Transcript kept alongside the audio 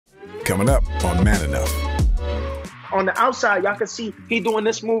coming up on Man Enough. On the outside, y'all can see he doing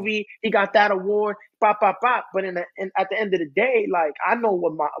this movie, he got that award, pop, pop, pop. But at the end of the day, like, I know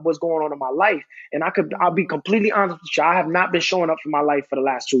what's going on in my life, and I'll be completely honest with you. I have not been showing up for my life for the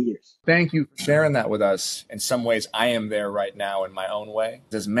last 2 years. Thank you for sharing that with us. In some ways, I am there right now in my own way.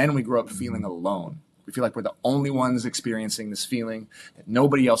 As men, we grow up feeling alone. We feel like we're the only ones experiencing this feeling, that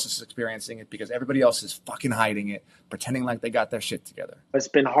nobody else is experiencing it because everybody else is fucking hiding it, pretending like they got their shit together. It's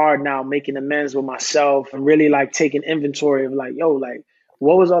been hard now making amends with myself and really like taking inventory of like, yo, like,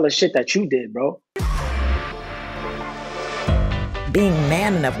 what was all the shit that you did, bro? Being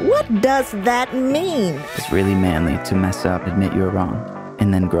man enough, what does that mean? It's really manly to mess up, admit you're wrong,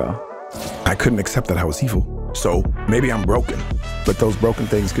 and then grow. I couldn't accept that I was evil, so maybe I'm broken, but those broken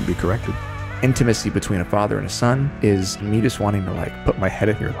things could be corrected. Intimacy between a father and a son is me just wanting to like put my head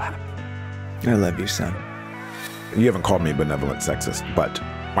in your lap. I love you, son. You haven't called me benevolent sexist, but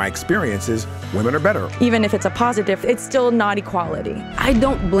my experience is women are better. Even if it's a positive, it's still not equality. I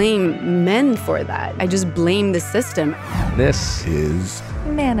don't blame men for that. I just blame the system. This is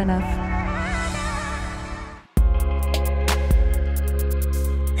Man Enough.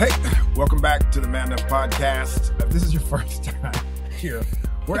 Hey, welcome back to the Man Enough podcast. If this is your first time here,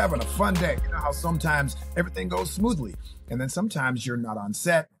 we're having a fun day. You know how sometimes everything goes smoothly, and then sometimes you're not on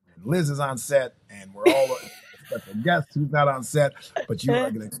set, and Liz is on set, and we're all special guests who's not on set, but you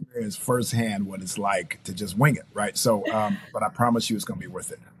are going to experience firsthand what it's like to just wing it, right? So, but I promise you it's going to be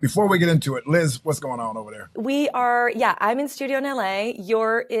worth it. Before we get into it, Liz, what's going on over there? I'm in studio in LA.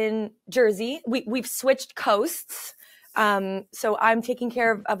 You're in Jersey. We've switched coasts. So I'm taking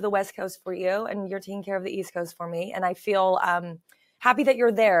care of the West Coast for you, and you're taking care of the East Coast for me. And I feel happy that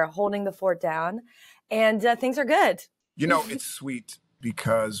you're there holding the fort down, and things are good. You know, it's sweet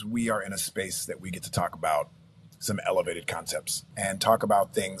because we are in a space that we get to talk about some elevated concepts and talk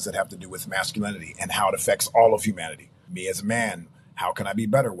about things that have to do with masculinity and how it affects all of humanity. Me as a man, how can I be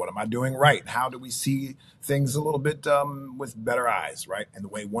better? What am I doing right? How do we see things a little bit with better eyes, right? And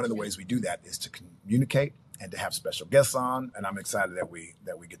one of the ways we do that is to communicate and to have special guests on. And I'm excited that we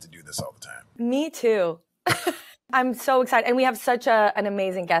get to do this all the time. Me too. I'm so excited. And we have such an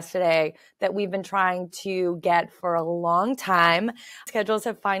amazing guest today that we've been trying to get for a long time. Schedules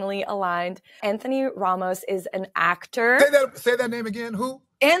have finally aligned. Anthony Ramos is an actor. Say that name again. Who?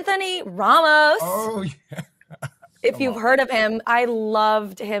 Anthony Ramos. Oh, yeah. If you've heard of him, I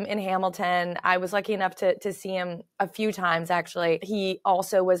loved him in Hamilton. I was lucky enough to see him a few times, actually. He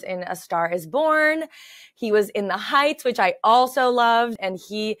also was in A Star is Born. He was in The Heights, which I also loved. And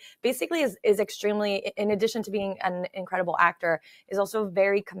he basically is extremely, in addition to being an incredible actor, is also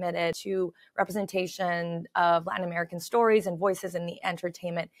very committed to representation of Latin American stories and voices in the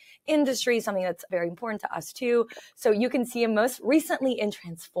entertainment industry, something that's very important to us too. So you can see him most recently in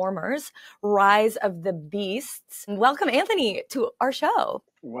Transformers, Rise of the Beasts. Welcome, Anthony, to our show.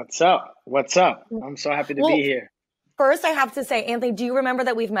 What's up? What's up? I'm so happy to be here. First, I have to say, Anthony, do you remember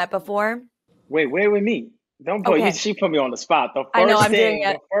that we've met before? Wait with me. Don't put Okay. She put me on the spot. The first I know, I'm thing, doing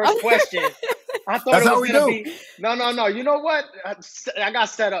it. the first question. I thought That's it how was we gonna do. be no. You know what? I got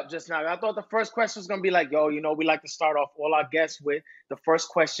set up just now. I thought the first question was gonna be like, yo, you know, we like to start off all our guests with the first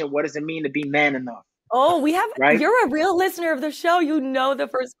question: what does it mean to be man enough? Oh, we have. Right? You're a real listener of the show. You know the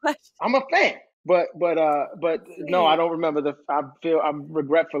first question. I'm a fan. But no, I don't remember I'm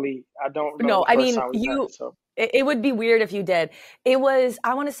regretfully, I don't remember. No, the I first mean, time we met, so. It would be weird if you did. It was,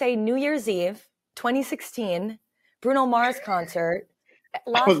 I want to say, New Year's Eve, 2016, Bruno Mars concert,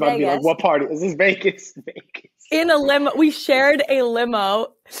 Las I was about Vegas. to be like, what party? Is this Vegas? Vegas. In a limo. We shared a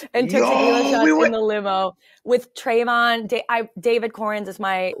limo and took tequila shots in the limo with Trayvon. David Corrins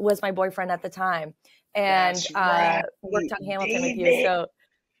was my boyfriend at the time. And right. worked on Hamilton with you. So,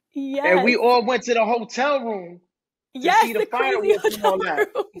 yes. And we all went to the hotel room. Yes, see the crazy hotel room.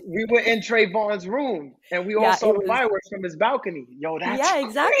 We were in Trayvon's room, and we all saw the fireworks from his balcony. Yo, that's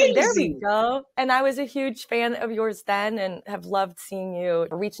exactly. crazy. There we go. And I was a huge fan of yours then, and have loved seeing you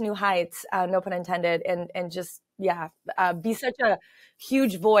reach new heights. No pun intended. And just be such a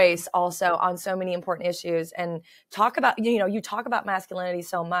huge voice also on so many important issues, and talk about you talk about masculinity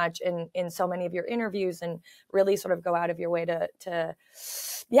so much in so many of your interviews, and really sort of go out of your way to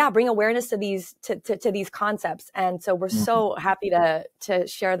bring awareness to these to these concepts. And so we're so happy to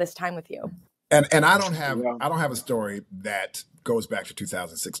share this time with you. And I don't have a story that goes back to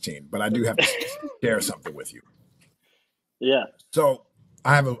 2016, but I do have to share something with you. Yeah. So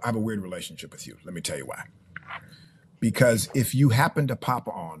I have a weird relationship with you. Let me tell you why. Because if you happen to pop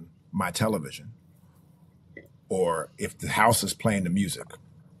on my television, or if the house is playing the music,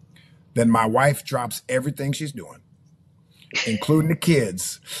 then my wife drops everything she's doing including the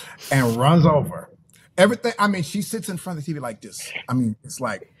kids, and runs over. Everything. I mean, she sits in front of the TV like this. I mean, it's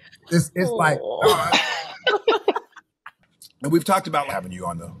like this. It's like. And we've talked about having you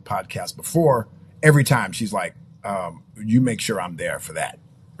on the podcast before. Every time she's like, you make sure I'm there for that.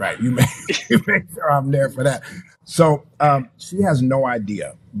 Right. You make sure I'm there for that. So she has no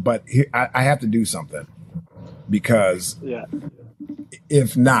idea. But I have to do something because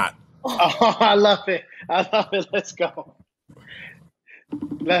if not. Oh, I love it. I love it. Let's go.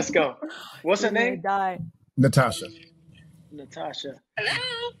 Let's go. What's her name? Natasha. Natasha.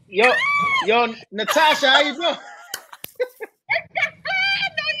 Hello. Yo, Natasha, how you doing?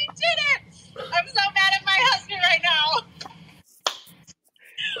 No, you didn't. I'm so mad at my husband right now.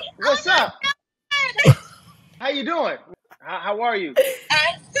 What's up? How you doing? How are you?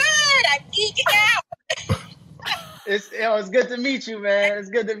 I'm good. I'm geeking out. It's good to meet you, man. It's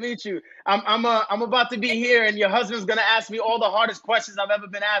good to meet you. I'm about to be here, and your husband's gonna ask me all the hardest questions I've ever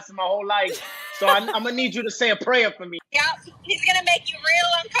been asked in my whole life. So I'm gonna need you to say a prayer for me. Yeah, he's gonna make you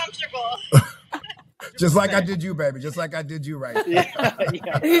real uncomfortable. Just like I did you, baby. Just like I did you right now.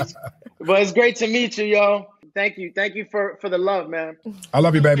 Yeah. But it's great to meet you, yo. Thank you for the love, man. I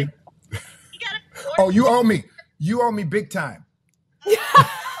love you, baby. Oh, you owe me. You owe me big time.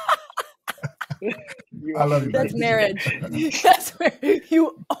 I love you. That's marriage. That's where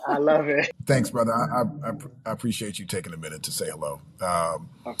you are. I love it. Thanks, brother. I appreciate you taking a minute to say hello.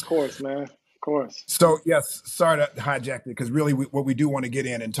 Of course, man. Of course. So, yes, sorry to hijack it because really what we do want to get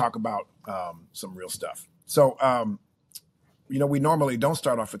in and talk about some real stuff. So, we normally don't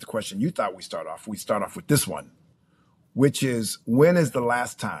start off with the question you thought we start off. We start off with this one, which is, when is the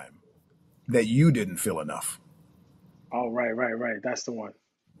last time that you didn't feel enough? Oh, right. That's the one.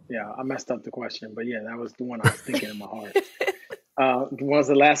 Yeah, I messed up the question, but yeah, that was the one I was thinking in my heart. When was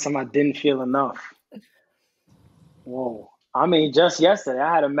the last time I didn't feel enough? Whoa. I mean, just yesterday,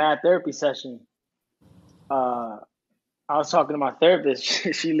 I had a mad therapy session. I was talking to my therapist.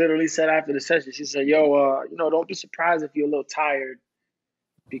 She literally said after the session, she said, yo, don't be surprised if you're a little tired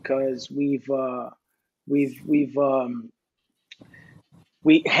because we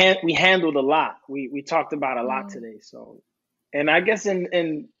handled a lot. We talked about a lot today. So, and I guess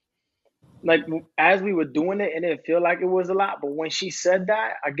in like as we were doing it, it didn't feel like it was a lot. But when she said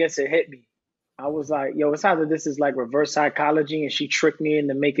that, I guess it hit me. I was like, yo, it's either this is like reverse psychology and she tricked me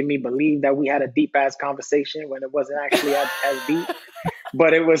into making me believe that we had a deep ass conversation when it wasn't actually as deep.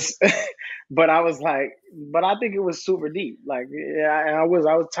 But it was, but I was like, but I think it was super deep. Like, yeah, and I was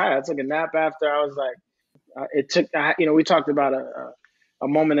tired. I took a nap after. I was like, we talked about a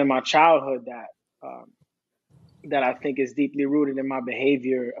moment in my childhood that I think is deeply rooted in my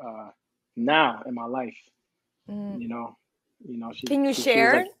behavior now in my life. Can you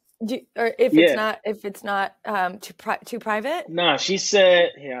share? Or if it's not too private? Nah, she said,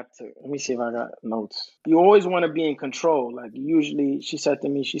 let me see if I got notes. You always want to be in control. Like usually, she said to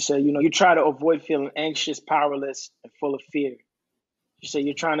me, you try to avoid feeling anxious, powerless, and full of fear. She said,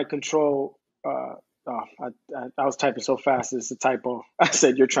 you're trying to control, I was typing so fast, it's a typo. I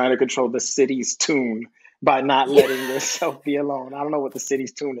said, you're trying to control the city's tune by not letting yourself be alone. I don't know what the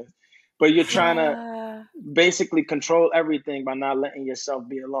city's tune is, but you're trying to basically control everything by not letting yourself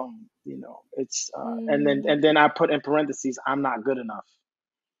be alone. It's and then I put in parentheses, I'm not good enough.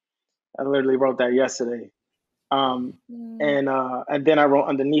 I literally wrote that yesterday. And then I wrote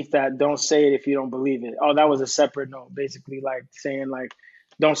underneath that, don't say it if you don't believe it. Oh, that was a separate note, basically like saying like,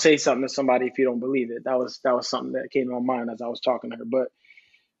 don't say something to somebody if you don't believe it. That was something that came to my mind as I was talking to her.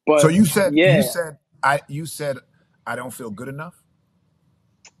 But so you said I don't feel good enough.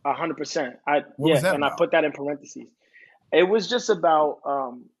 100%. And I put that in parentheses. It was just about,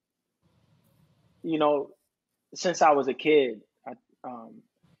 since I was a kid,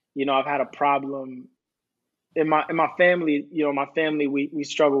 I've had a problem in my family. My family, we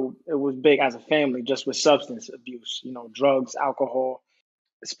struggled. It was big as a family, just with substance abuse, drugs, alcohol.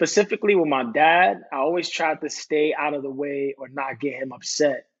 Specifically with my dad, I always tried to stay out of the way or not get him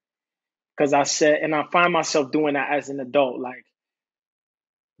upset. Because and I find myself doing that as an adult, like,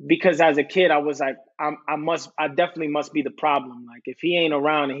 because as a kid, I was like, I definitely must be the problem. Like, if he ain't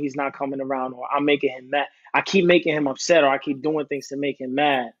around and he's not coming around, or I'm making him mad, I keep making him upset, or I keep doing things to make him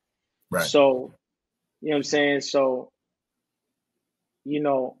mad. Right. So, you know what I'm saying? So,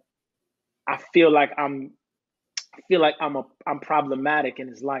 I feel like I'm problematic in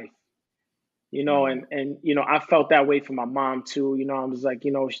his life, and I felt that way for my mom too. I was like,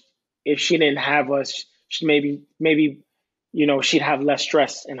 if she didn't have us, maybe, she'd have less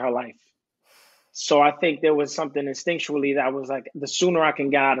stress in her life. So I think there was something instinctually that was like, the sooner I can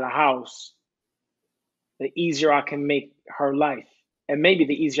get out of the house, the easier I can make her life. And maybe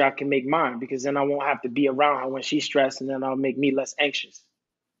the easier I can make mine, because then I won't have to be around her when she's stressed, and then I'll make me less anxious.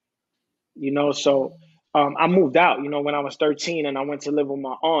 So I moved out, when I was 13, and I went to live with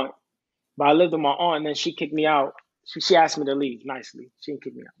my aunt. But I lived with my aunt, and then she kicked me out. She asked me to leave nicely. She didn't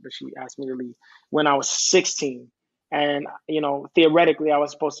kick me out, but she asked me to leave when I was 16. And, theoretically, I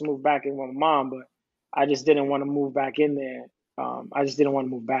was supposed to move back in with my mom, but I just didn't want to move back in there. I just didn't want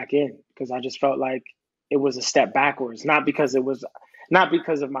to move back in because I just felt like it was a step backwards. Not because of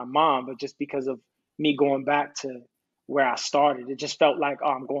my mom, but just because of me going back to where I started. It just felt like,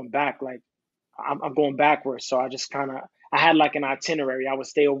 I'm going back. Like I'm going backwards. So I just I had like an itinerary. I would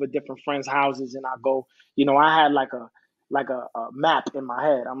stay over different friends' houses, and I go, I had like a map in my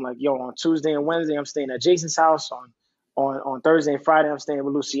head. I'm like, yo, on Tuesday and Wednesday, I'm staying at Jason's house. On Thursday and Friday, I'm staying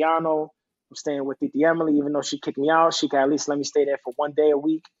with Luciano. I'm staying with Titi Emily, even though she kicked me out. She can at least let me stay there for one day a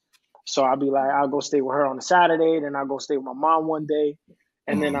week. So I'll be like, I'll go stay with her on a Saturday, then I'll go stay with my mom one day,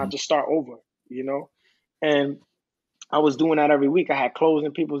 and then I'll just start over, And I was doing that every week. I had clothes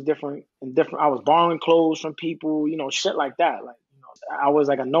in people's different. I was borrowing clothes from people, shit like that. Like, I was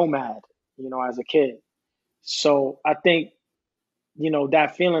like a nomad, as a kid. So I think,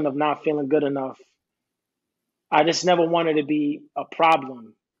 that feeling of not feeling good enough, I just never wanted to be a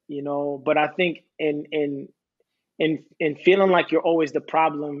problem, But I think in feeling like you're always the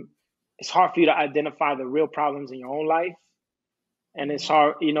problem, it's hard for you to identify the real problems in your own life. And it's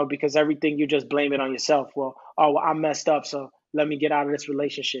hard, because everything, you just blame it on yourself. Well, I messed up, so let me get out of this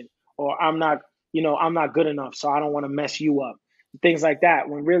relationship. Or I'm not good enough, so I don't want to mess you up. Things like that.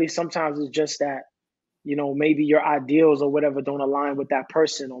 When really sometimes it's just that, maybe your ideals or whatever don't align with that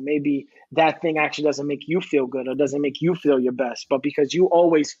person. Or maybe that thing actually doesn't make you feel good or doesn't make you feel your best. But because you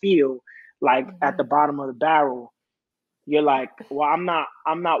always feel like at the bottom of the barrel, you're like, well, I'm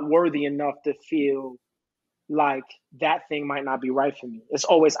not worthy enough to feel like that thing might not be right for me. It's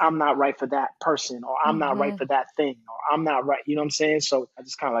always, I'm not right for that person, or I'm not right for that thing, or I'm not right. You know what I'm saying? So I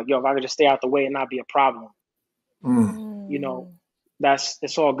just kind of like, yo, if I could just stay out the way and not be a problem,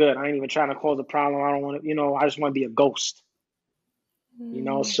 it's all good. I ain't even trying to cause a problem. I don't want to, I just want to be a ghost,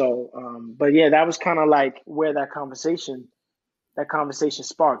 So, but yeah, that was kind of like where that conversation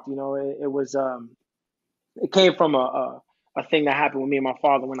sparked. It was, it came from a thing that happened with me and my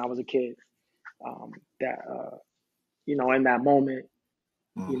father when I was a kid. In that moment,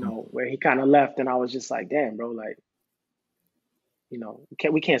 where he kind of left, and I was just like, damn, bro, like,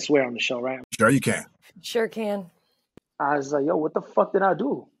 we can't swear on the show, right? Sure you can. Sure can. I was like, yo, what the fuck did I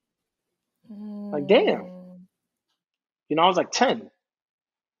do? Like, damn. I was like 10.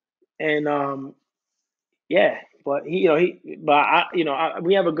 And yeah, but we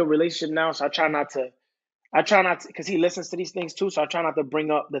have a good relationship now, so I try not to, because he listens to these things too, so I try not to bring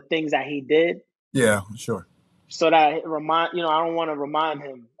up the things that he did. Yeah, sure. So that I don't want to remind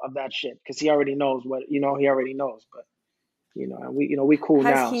him of that shit, because he already knows what, he already knows. But, and we cool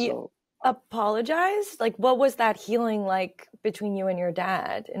now. Has he so apologized? Like, what was that healing like between you and your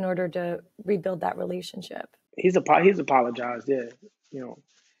dad in order to rebuild that relationship? He's apologized, yeah,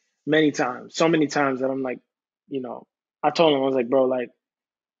 many times, so many times that I'm like, I told him, I was like, bro, like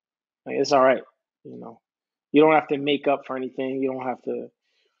it's all right, you don't have to make up for anything. You don't have to,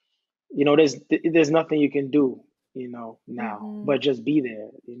 there's nothing you can do, now, but just be there.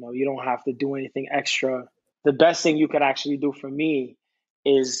 You don't have to do anything extra. The best thing you could actually do for me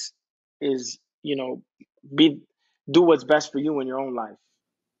is do what's best for you in your own life.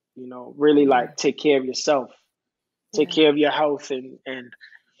 Really like take care of yourself, take care of your health, and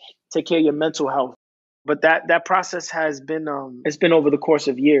take care of your mental health. But that process has been it's been over the course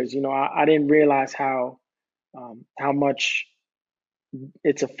of years. I didn't realize how much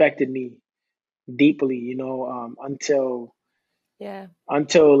it's affected me deeply, until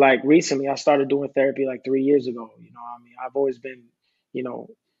like recently. I started doing therapy like 3 years ago. I've always been,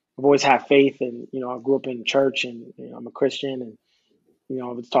 I've always had faith, and I grew up in church, and I'm a Christian, and I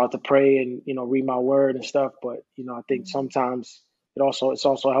was taught to pray and read my word and stuff. But I think sometimes it's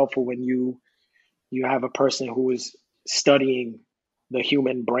also helpful when you have a person who is studying the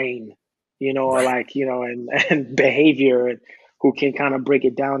human brain, or like and behavior, and who can kind of break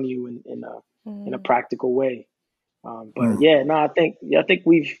it down to you in a practical way. But yeah, no, I think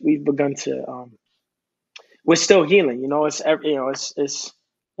we've begun to we're still healing.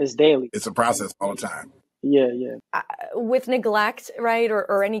 It's daily. It's a process all the time. Yeah. With neglect, right,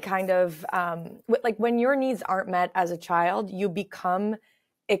 or any kind of like when your needs aren't met as a child, you become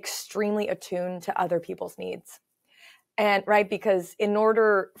extremely attuned to other people's needs. And right, because in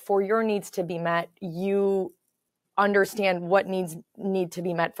order for your needs to be met, you understand what need to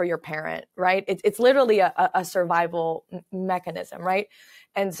be met for your parent, right? It's literally a survival mechanism, right?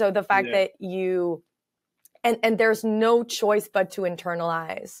 And so the fact that you and there's no choice but to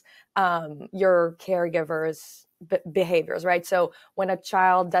internalize your caregiver's behaviors, right? So when a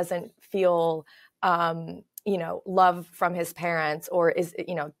child doesn't feel love from his parents, or is,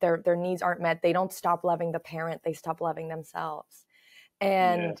 their needs aren't met, they don't stop loving the parent, they stop loving themselves.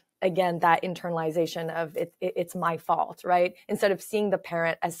 And again, that internalization of it's my fault, right? Instead of seeing the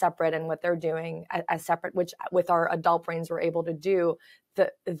parent as separate and what they're doing as separate, which with our adult brains we're able to do,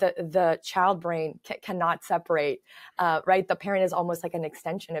 the child brain cannot separate, right? The parent is almost like an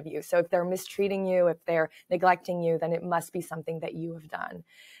extension of you. So if they're mistreating you, if they're neglecting you, then it must be something that you have done.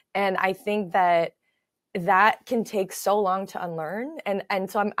 And I think that can take so long to unlearn. And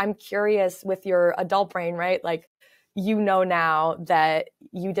so I'm curious with your adult brain, right? Like, now that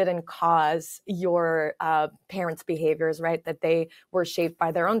you didn't cause your parents' behaviors, right? That they were shaped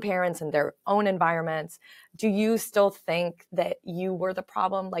by their own parents and their own environments. Do you still think that you were the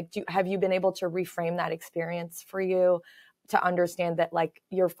problem? Like, have you been able to reframe that experience for you to understand that, like,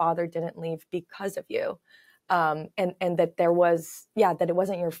 your father didn't leave because of you? And that there was, that it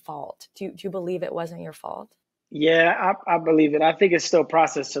wasn't your fault. Do you believe it wasn't your fault? Yeah, I believe it. I think it's still a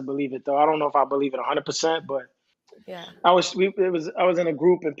process to believe it, though. I don't know if I believe it 100%, but I was in a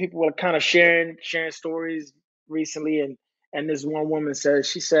group and people were kind of sharing stories recently, and this one woman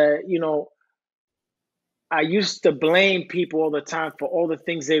she said, I used to blame people all the time for all the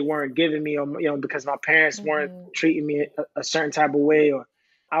things they weren't giving me, or because my parents weren't treating me a certain type of way, or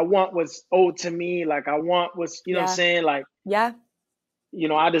I want what's owed to me, like I want what's, what I'm saying, like I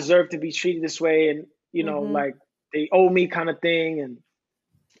deserve to be treated this way, and like they owe me kind of thing,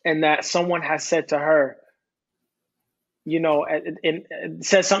 and that someone has said to her, and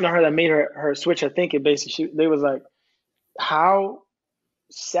said something to her that made her switch her thinking. Basically, they was like, how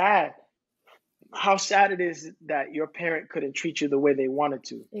sad it is that your parent couldn't treat you the way they wanted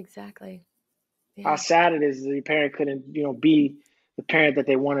to. Exactly. Yeah. How sad it is that your parent couldn't, be the parent that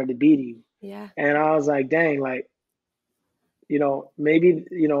they wanted to be to you. Yeah. And I was like, dang, like, maybe,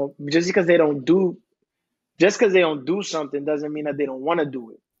 just because they don't do something doesn't mean that they don't want to do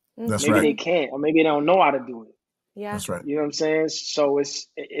it. That's maybe right. they can't, or maybe they don't know how to do it. Yeah. That's right. You know what I'm saying? So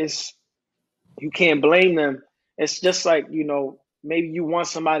it's you can't blame them. It's just like, maybe you want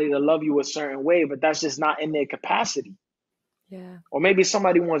somebody to love you a certain way, but that's just not in their capacity. Yeah. Or maybe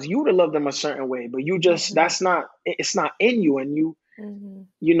somebody wants you to love them a certain way, but you just, it's not in you. And you,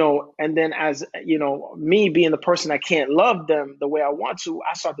 and then as, me being the person that can't love them the way I want to,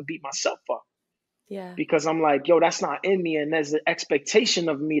 I start to beat myself up. Yeah. Because I'm like, yo, that's not in me. And there's an expectation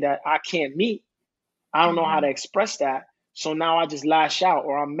of me that I can't meet. I don't know how to express that. So now I just lash out,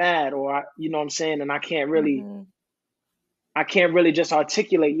 or I'm mad, or you know what I'm saying? And I can't really just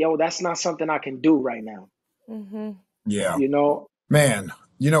articulate, yo, that's not something I can do right now. Yeah. Man,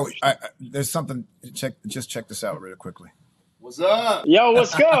 there's something, check this out really quickly. What's up? Yo,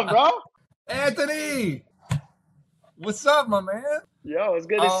 what's good, bro? Anthony! What's up, my man? Yo, it's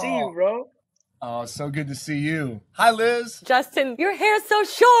good to see you, bro. Oh, so good to see you. Hi, Liz. Justin, your hair's so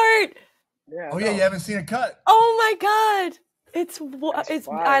short. Yeah. You haven't seen it cut. Oh my God. It's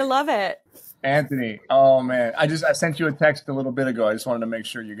I love it. Anthony, oh man. I sent you a text a little bit ago. I just wanted to make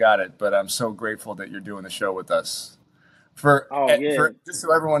sure you got it, but I'm so grateful that you're doing the show with us. For just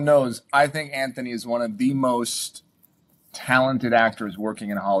so everyone knows, I think Anthony is one of the most talented actors working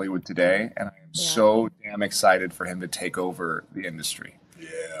in Hollywood today, and I am so damn excited for him to take over the industry.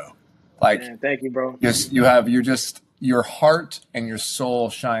 Yeah. Man, thank you, bro. Your heart and your soul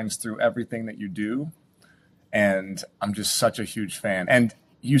shines through everything that you do. And I'm just such a huge fan. And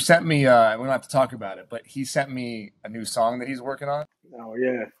you sent me, we don't have to talk about it, but he sent me a new song that he's working on. Oh,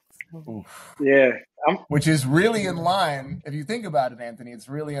 yeah. Oof. Yeah. Which is really in line, if you think about it, Anthony, it's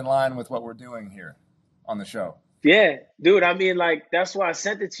really in line with what we're doing here on the show. Yeah, dude. I mean, like, that's why I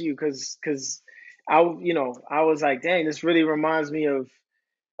sent it to you, because I was like, dang, this really reminds me of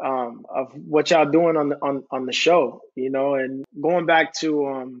what y'all doing on the show, and going back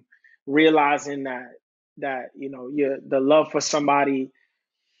to realizing that the love for somebody,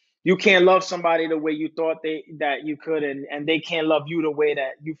 you can't love somebody the way you thought that you could, and they can't love you the way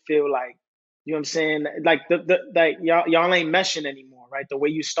that you feel like, you know what I'm saying? Like like y'all ain't meshing anymore, right? The way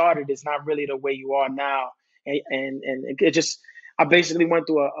you started is not really the way you are now, and it just, I basically went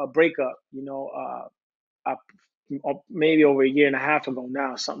through a breakup, maybe over a year and a half ago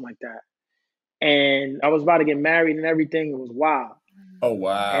now, something like that. And I was about to get married and everything. It was wild. Oh,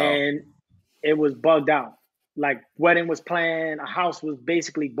 wow. And it was bugged out. Like, wedding was planned. A house was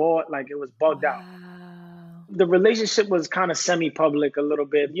basically bought. Like, it was bugged out. The relationship was kind of semi-public a little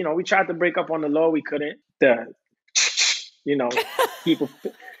bit. You know, we tried to break up on the low, we couldn't. You know, people,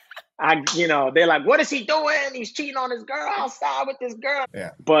 they're like, what is he doing? He's cheating on his girl outside with this girl.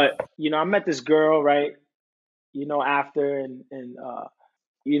 Yeah. But, I met this girl, right? After and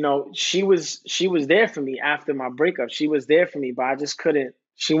she was there for me after my breakup. She was there for me, but I just couldn't.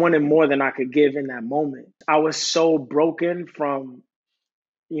 She wanted more than I could give in that moment. I was so broken from,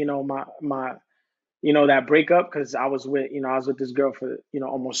 my that breakup, because I was with this girl for,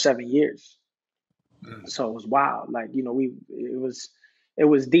 almost 7 years. So it was wild. Like, it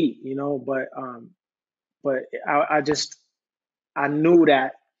was deep, but I knew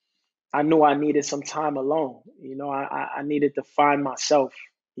that I needed some time alone. I needed to find myself,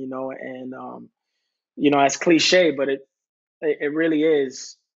 and as cliche, but it really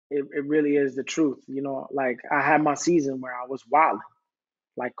is. It really is the truth. Like, I had my season where I was wilding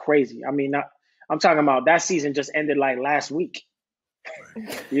like crazy. I mean, I'm talking about that season just ended like last week.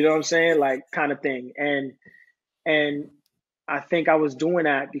 You know what I'm saying? Like, kind of thing. And I think I was doing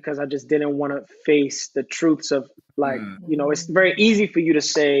that because I just didn't want to face the truths of, like, it's very easy for you to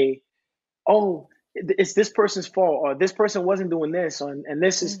say, oh, it's this person's fault, or this person wasn't doing this, and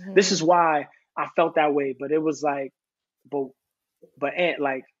this is why I felt that way. But it was like, but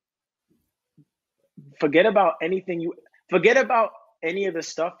like, forget about any of the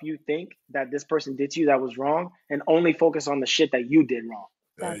stuff you think that this person did to you that was wrong, and only focus on the shit that you did wrong.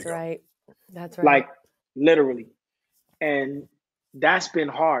 That's right. Like, literally. And that's been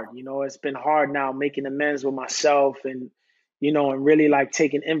hard. It's been hard now making amends with myself, and and really like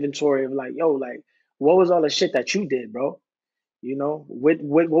taking inventory of, like, yo, like, what was all the shit that you did, bro? What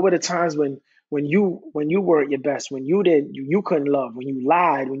were the times when you were at your best, when you couldn't love, when you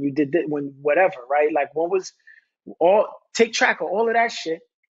lied, when you did when whatever, right? Like, what was take track of all of that shit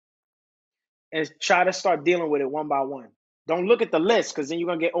and try to start dealing with it one by one. Don't look at the list, because then you're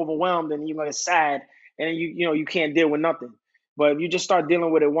gonna get overwhelmed and you're gonna get sad, and then you can't deal with nothing. But if you just start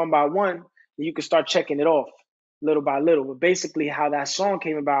dealing with it one by one, then you can start checking it off little by little. But basically, how that song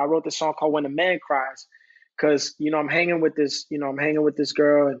came about, I wrote this song called "When a Man Cries," because I'm hanging with this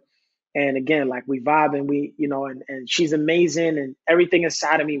girl, and again, like, we vibe, and we and she's amazing, and everything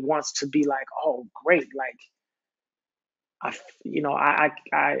inside of me wants to be like, oh, great, like, I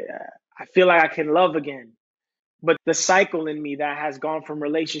feel like I can love again. But the cycle in me that has gone from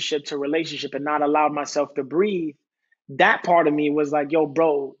relationship to relationship and not allowed myself to breathe, that part of me was like, yo,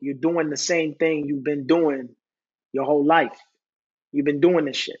 bro, you're doing the same thing you've been doing your whole life. You've been doing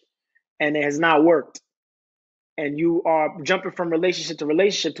this shit, and it has not worked. And you are jumping from relationship to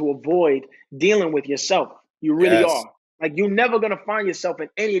relationship to avoid dealing with yourself. You really are. Like, you're never going to find yourself in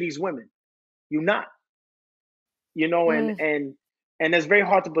any of these women. You're not. And it's very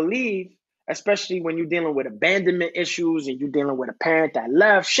hard to believe, especially when you're dealing with abandonment issues and you're dealing with a parent that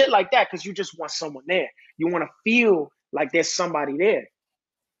left, shit like that, because you just want someone there. You want to feel like there's somebody there.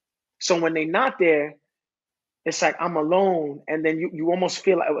 So when they're not there, it's like, I'm alone. And then you almost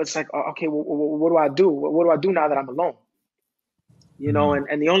feel like, it's like, okay, well, what do I do? What do I do now that I'm alone?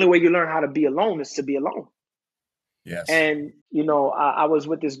 And the only way you learn how to be alone is to be alone. Yes. And, I was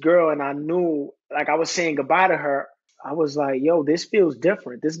with this girl, and I knew, like, I was saying goodbye to her. I was like, yo, this feels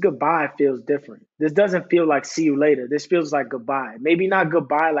different. This goodbye feels different. This doesn't feel like see you later. This feels like goodbye. Maybe not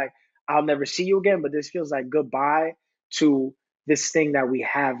goodbye like I'll never see you again, but this feels like goodbye to this thing that we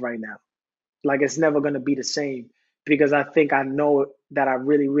have right now. Like, it's never going to be the same, because I think I know that I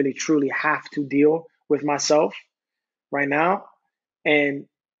really, really, truly have to deal with myself right now. And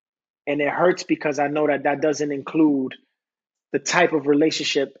it hurts because I know that doesn't include the type of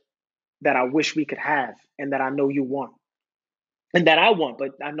relationship that I wish we could have, and that I know you want, and that I want,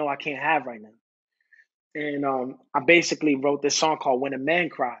 but I know I can't have right now. And I basically wrote this song called "When a Man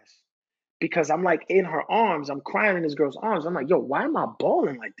Cries," because I'm like in her arms, I'm crying in this girl's arms. I'm like, yo, why am I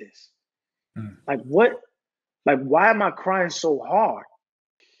bawling like this? Like, what? Like, why am I crying so hard?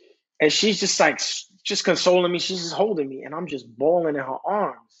 And she's just like, just consoling me. She's just holding me, and I'm just bawling in her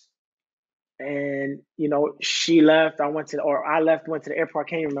arms. And, she left. I left, went to the airport. I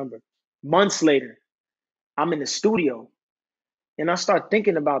can't even remember. Months later, I'm in the studio, and I start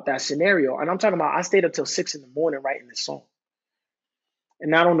thinking about that scenario. And I'm talking about, I stayed up till 6 a.m. writing this song.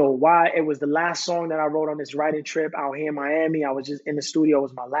 And I don't know why. It was the last song that I wrote on this writing trip out here in Miami. I was just in the studio. It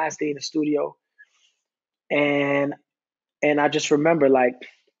was my last day in the studio. And I just remember, like,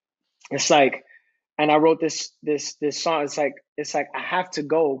 it's like, and I wrote this song. It's like I have to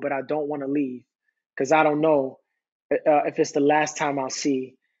go, but I don't want to leave, because I don't know if it's the last time I'll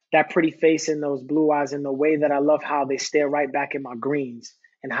see that pretty face and those blue eyes, and the way that I love how they stare right back in my greens,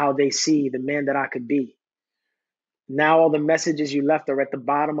 and how they see the man that I could be. Now all the messages you left are at the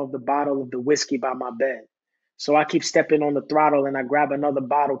bottom of the bottle of the whiskey by my bed. So I keep stepping on the throttle and I grab another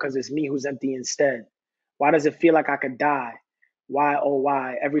bottle because it's me who's empty instead. Why does it feel like I could die? Why, oh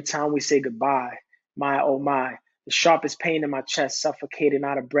why, every time we say goodbye? My, oh my, the sharpest pain in my chest, suffocating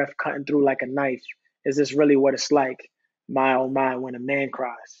out of breath, cutting through like a knife. Is this really what it's like? My, oh my, when a man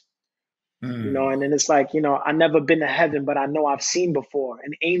cries. You know, and then it's like, you know, I've never been to heaven, but I know I've seen before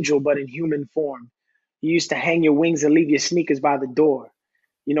an angel, but in human form. You used to hang your wings and leave your sneakers by the door.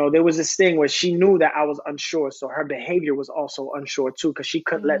 You know, there was this thing where she knew that I was unsure. So her behavior was also unsure too, because she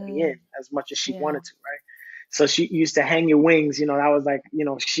couldn't let me in as much as she wanted to, right? So she used to hang your wings. You know, that was like, you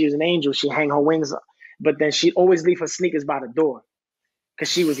know, she was an angel. She hang her wings up. But then she'd always leave her sneakers by the door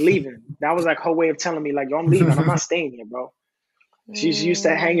because she was leaving. That was like her way of telling me, like, yo, I'm leaving. I'm not staying here, bro. She's used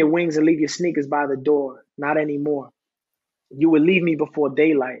to hang your wings and leave your sneakers by the door. Not anymore. You would leave me before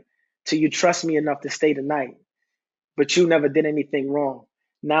daylight till you trust me enough to stay the night. But you never did anything wrong.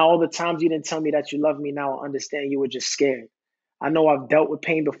 Now all the times you didn't tell me that you love me, now I understand you were just scared. I know I've dealt with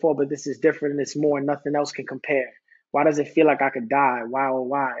pain before, but this is different and it's more. Nothing else can compare. Why does it feel like I could die? Why, oh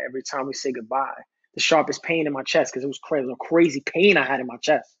why, every time we say goodbye? The sharpest pain in my chest, because it was crazy. It was a crazy pain I had in my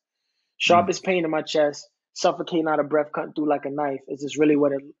chest. Sharpest pain in my chest, suffocating out of breath, cutting through like a knife. Is this really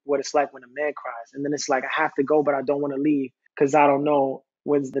what it's like when a man cries? And then it's like, I have to go, but I don't want to leave because I don't know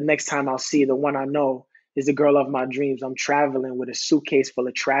when's the next time I'll see the one I know is the girl of my dreams. I'm traveling with a suitcase full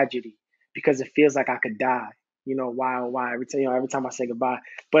of tragedy because it feels like I could die. You know, why, oh, why? Every time I say goodbye.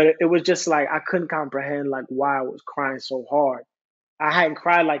 But it was just like, I couldn't comprehend like why I was crying so hard. I hadn't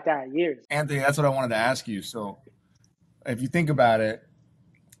cried like that in years. Anthony, that's what I wanted to ask you. So if you think about it,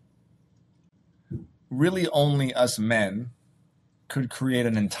 really only us men could create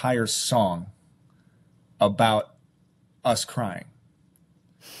an entire song about us crying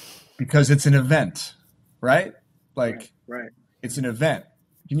because it's an event, right? Like, right. It's an event.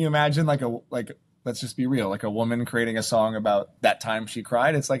 Can you imagine let's just be real, like a woman creating a song about that time she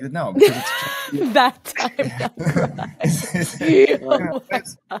cried? It's like, no, because it's that time.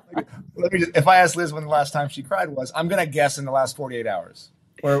 If I ask Liz when the last time she cried was, I'm going to guess in the last 48 hours.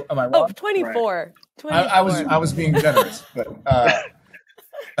 Or am I wrong? 24. Right. 24. I was being generous, but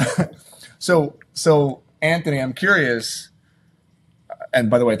so Anthony, I'm curious. And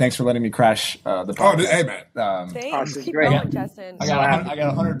by the way, thanks for letting me crash the podcast. Oh, hey man, thanks. Keep going, Justin. I got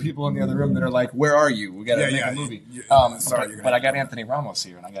 100 people in the other room that are like, "Where are you? We got to make a movie." Sorry, but I got Anthony Ramos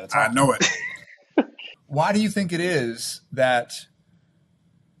here, and I got to talk. I know it. Why do you think it is that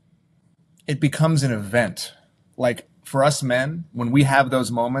it becomes an event? Like for us men, when we have those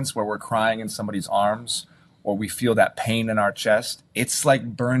moments where we're crying in somebody's arms or we feel that pain in our chest, it's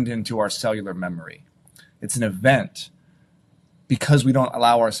like burned into our cellular memory. It's an event because we don't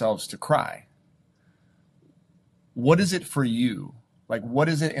allow ourselves to cry. What is it for you? Like, what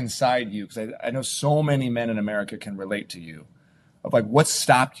is it inside you? Because I know so many men in America can relate to you of like, what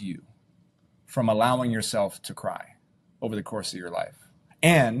stopped you from allowing yourself to cry over the course of your life?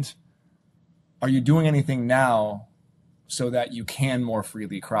 And are you doing anything now so that you can more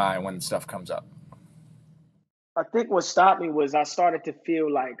freely cry when stuff comes up? I think what stopped me was I started to feel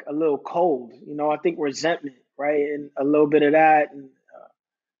like a little cold, you know, I think resentment, right? And a little bit of that and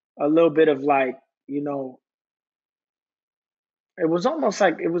a little bit of like, you know, it was almost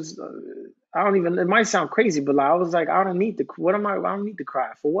like it was, it might sound crazy, but like, I was like, I don't need to cry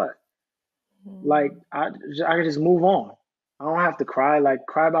for what? Like, I can just move on. I don't have to cry. Like,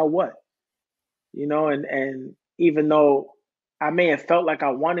 cry about what? You know, and even though I may have felt like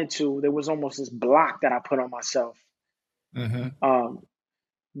I wanted to, there was almost this block that I put on myself.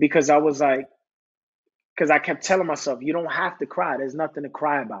 Because I was like, because I kept telling myself, you don't have to cry. There's nothing to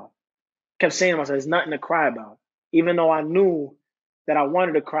cry about. Kept saying to myself, there's nothing to cry about. Even though I knew that I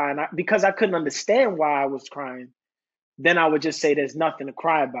wanted to cry, and because I couldn't understand why I was crying, then I would just say there's nothing to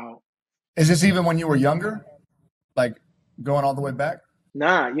cry about. Is this even when you were younger? Like going all the way back?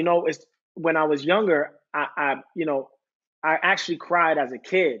 Nah, you know, it's when I was younger, I actually cried as a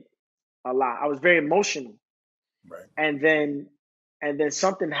kid a lot. I was very emotional. Right. And then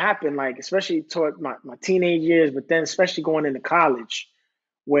something happened, like especially toward my teenage years, but then especially going into college,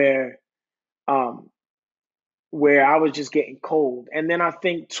 where I was just getting cold. And then I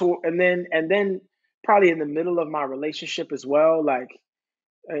think and then probably in the middle of my relationship as well, like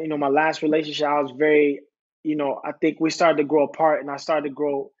you know, my last relationship, I was very, you know, I think we started to grow apart, and I started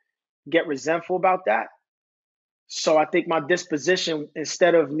to get resentful about that. So I think my disposition,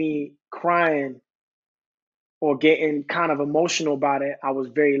 instead of me crying or getting kind of emotional about it, I was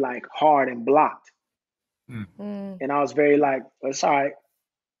very like hard and blocked. And I was very like, it's all right,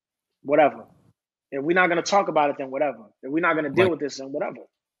 whatever. If we're not going to talk about it, then whatever. If we're not going to deal with this, then whatever.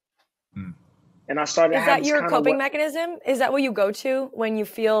 And I started Is that your coping mechanism? Is that what you go to when you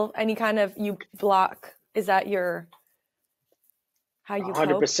feel any kind of you block? Is that your how you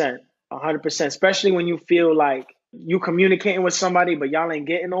 100%. 100%. Especially when you feel like you communicating with somebody, but y'all ain't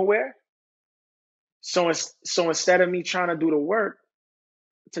getting nowhere. So instead of me trying to do the work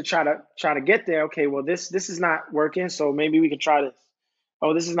to try to get there, okay, well this is not working, so maybe we can try this.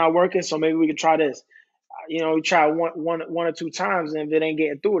 Oh, this is not working, so maybe we can try this. You know, we try one or two times, and if it ain't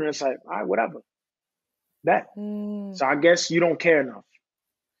getting through, then it's like, all right, whatever. That. So I guess you don't care enough,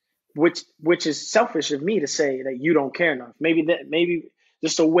 which is selfish of me to say that you don't care enough. Maybe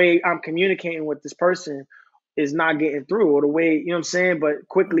just the way I'm communicating with this person is not getting through, or the way, you know what I'm saying? But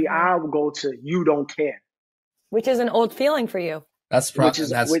quickly I'll go to you don't care. Which is an old feeling for you. That's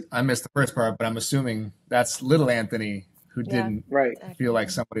I missed the first part, but I'm assuming that's little Anthony who didn't feel like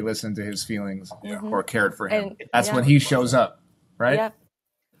somebody listened to his feelings or cared for him. And that's when he shows up, right? Yeah.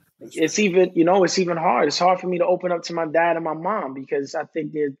 It's even hard. It's hard for me to open up to my dad and my mom, because I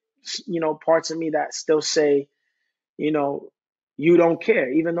think there's, parts of me that still say, you don't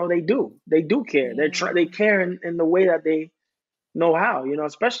care, even though they do. They do care. They care in the way that they know how,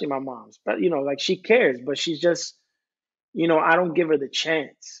 especially my mom's. But, like, she cares, but she's just, I don't give her the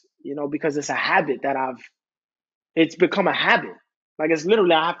chance, because it's a habit that it's become a habit. Like, it's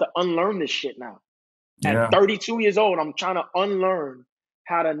literally, I have to unlearn this shit now. At 32 years old, I'm trying to unlearn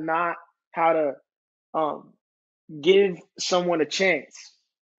how to give someone a chance,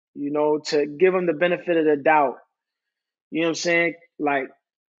 to give them the benefit of the doubt. You know what I'm saying? Like,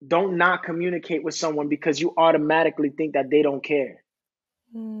 don't not communicate with someone because you automatically think that they don't care.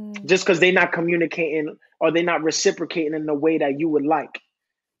 Just because they're not communicating or they're not reciprocating in the way that you would like.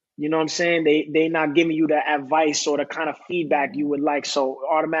 You know what I'm saying? They not giving you the advice or the kind of feedback you would like. So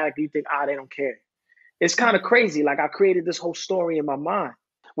automatically you think, they don't care. It's kind of crazy. Like, I created this whole story in my mind,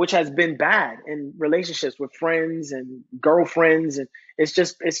 which has been bad in relationships with friends and girlfriends. And it's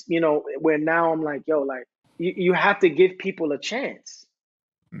where now I'm like, yo, like, you have to give people a chance.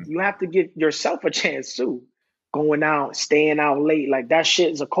 You have to give yourself a chance too. Going out, staying out late, like, that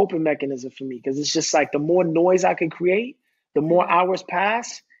shit is a coping mechanism for me, because it's just like, the more noise I can create, the more hours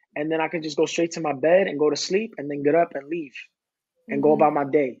pass, and then I can just go straight to my bed and go to sleep, and then get up and leave and go about my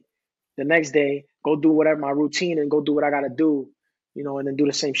day. The next day, go do whatever my routine and go do what I got to do, and then do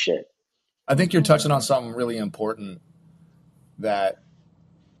the same shit. I think you're touching on something really important that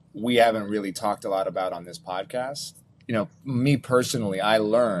we haven't really talked a lot about on this podcast. Me personally, I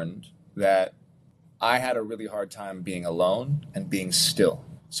learned that I had a really hard time being alone and being still.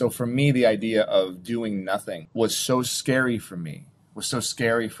 So for me, the idea of doing nothing was so scary for me, was so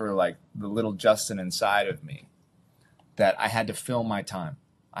scary for, like, the little Justin inside of me, that I had to fill my time.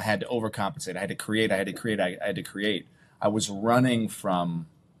 I had to overcompensate. I had to create. I was running from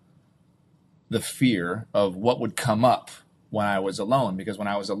the fear of what would come up when I was alone. Because when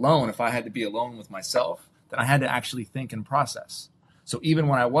I was alone, if I had to be alone with myself, then I had to actually think and process. So even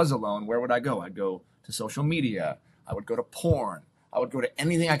when I was alone, where would I go? I'd go to social media. I would go to porn. I would go to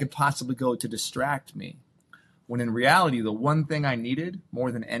anything I could possibly go to distract me. When in reality, the one thing I needed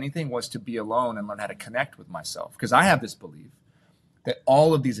more than anything was to be alone and learn how to connect with myself. Because I have this belief that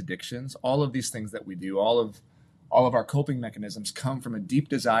all of these addictions, all of these things that we do, all of our coping mechanisms come from a deep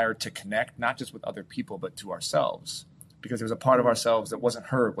desire to connect, not just with other people, but to ourselves. Because there's a part of ourselves that wasn't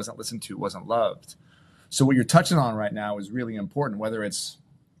heard, wasn't listened to, wasn't loved. So what you're touching on right now is really important, whether it's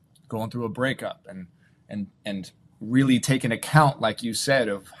going through a breakup and really taking account, like you said,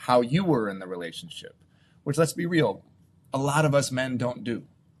 of how you were in the relationship, which, let's be real, a lot of us men don't do.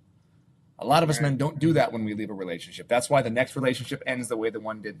 A lot of us men don't do that when we leave a relationship. That's why the next relationship ends the way the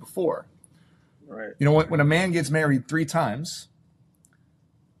one did before. Right. When a man gets married 3 times,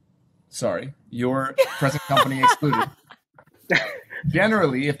 sorry, your present company excluded,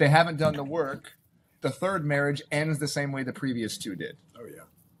 generally, if they haven't done the work, the third marriage ends the same way the previous 2 did. Oh, yeah.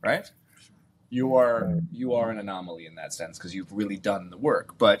 Right? You are an anomaly in that sense, because you've really done the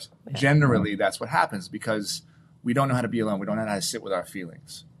work. But generally, that's what happens, because we don't know how to be alone. We don't know how to sit with our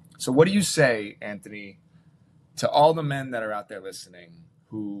feelings. So what do you say, Anthony, to all the men that are out there listening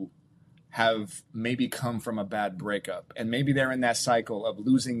who have maybe come from a bad breakup, and maybe they're in that cycle of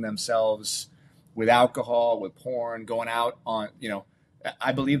losing themselves with alcohol, with porn, going out on,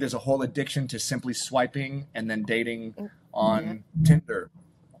 I believe there's a whole addiction to simply swiping and then dating on Tinder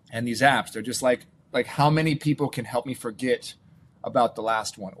and these apps. They're just like how many people can help me forget about the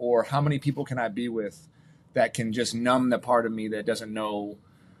last one? Or how many people can I be with that can just numb the part of me that doesn't know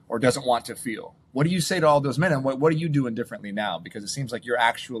or doesn't want to feel? What do you say to all those men? And what are you doing differently now? Because it seems like you're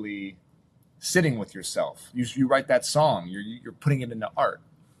actually sitting with yourself. You write that song. You're putting it into art.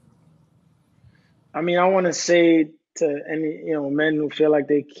 I mean, I want to say to any, men who feel like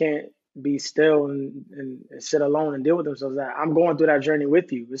they can't be still and sit alone and deal with themselves, that I'm going through that journey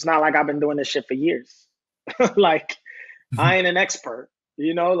with you. It's not like I've been doing this shit for years. Like, I ain't an expert,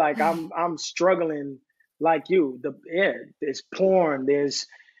 like I'm struggling like you. There's porn, there's,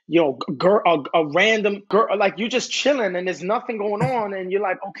 a random girl, like you just chilling and there's nothing going on. And you're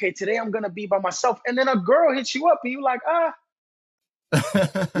like, okay, today I'm going to be by myself. And then a girl hits you up and you're like,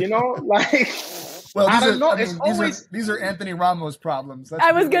 like, well, I don't know. These are Anthony Ramos problems.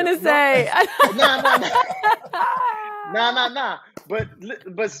 I was going to say. Nah.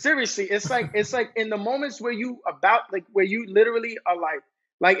 But seriously, it's like in the moments where you where you literally are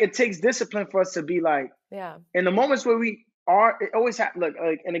like it takes discipline for us to be like, yeah. In the moments where we are, it always look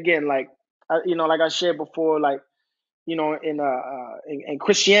like, and again, like, like I shared before, like, in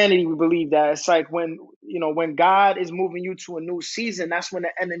Christianity, we believe that it's like when God is moving you to a new season, that's when the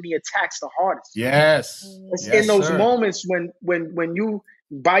enemy attacks the hardest. Yes. It's in those moments when you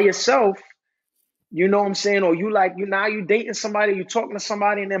by yourself, you know what I'm saying? Or now you dating somebody, you talking to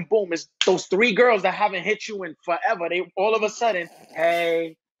somebody, and then boom, it's those 3 girls that haven't hit you in forever. They all of a sudden,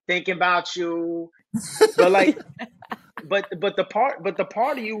 hey, thinking about you. But like, but the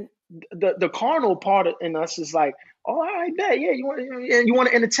part of you, the carnal part in us is like, oh, I bet, yeah, you want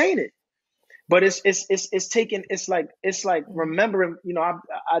to entertain it. But it's taking, it's like remembering,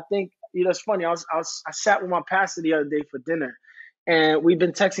 I think, it's funny. I sat with my pastor the other day for dinner, and we've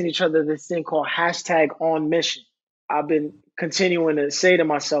been texting each other this thing called #OnMission. I've been continuing to say to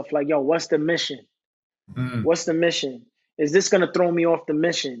myself, like, yo, what's the mission? What's the mission? Is this going to throw me off the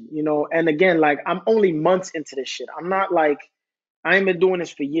mission? And again, like, I'm only months into this shit. I'm not like, I ain't been doing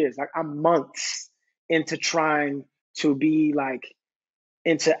this for years. Like, I'm months into trying to be like,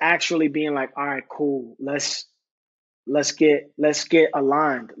 into actually being like, all right, cool. Let's get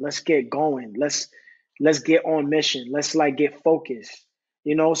aligned. Let's get going. Let's get on mission. Let's like get focused,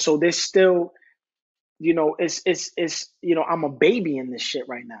 so there's still, it's, I'm a baby in this shit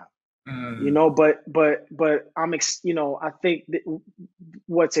right now, but I'm, I think that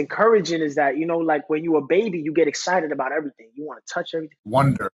what's encouraging is that, like when you're a baby, you get excited about everything. You want to touch everything.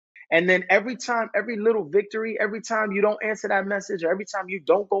 Wonder. And then every little victory, every time you don't answer that message, or every time you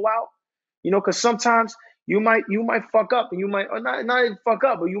don't go out, because sometimes you might fuck up, and you might, or not even fuck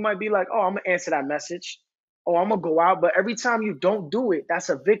up, but you might be like, oh, I'm gonna answer that message. Oh, I'm gonna go out. But every time you don't do it, that's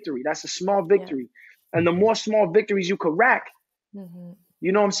a victory. That's a small victory. Yeah. And the more small victories you could rack,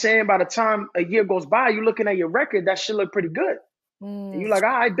 you know what I'm saying? By the time a year goes by, you're looking at your record, that should look pretty good. And you're like,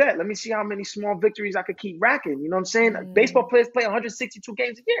 I bet. Let me see how many small victories I could keep racking. You know what I'm saying? Baseball players play 162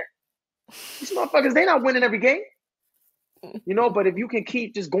 games a year. These motherfuckers, they not winning every game. But if you can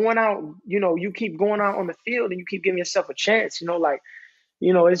keep just going out, you keep going out on the field and you keep giving yourself a chance,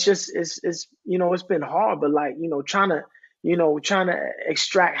 it's just, it's been hard, but like, trying to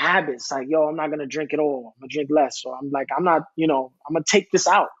extract habits, like, yo, I'm not going to drink at all. I'm going to drink less. So I'm like, I'm not, I'm going to take this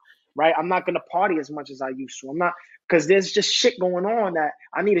out, right? I'm not going to party as much as I used to. I'm not, because there's just shit going on that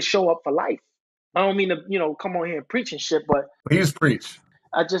I need to show up for life. I don't mean to, come on here and preach and shit, but please preach.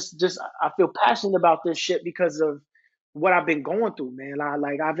 I I feel passionate about this shit because of what I've been going through, man.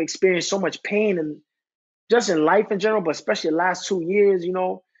 I've experienced so much pain, and just in life in general, but especially the last 2 years,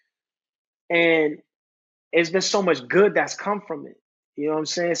 and it's been so much good that's come from it. You know what I'm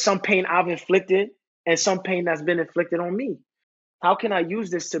saying? Some pain I've inflicted and some pain that's been inflicted on me. How can I use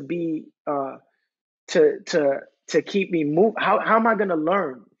this to be, to keep me moving? How am I going to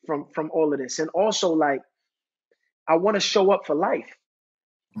learn from all of this? And also, like, I want to show up for life.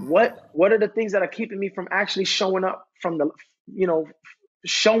 What are the things that are keeping me from actually showing up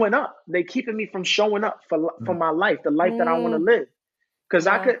showing up? They keeping me from showing up for my life, the life that I want to live. Because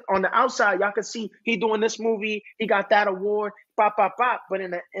I could, on the outside, y'all could see he doing this movie, he got that award, pop. But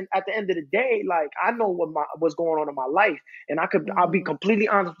at the end of the day, like, I know what's going on in my life, and I'll be completely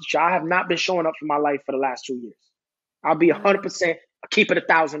honest with you. I have not been showing up for my life for the last 2 years. I'll be 100% keep it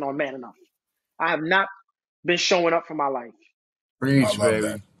 1,000 on Man Enough. I have not been showing up for my life. Preach, baby.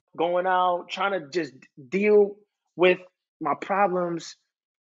 That. Going out, trying to just deal with my problems,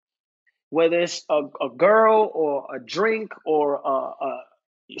 whether it's a girl or a drink or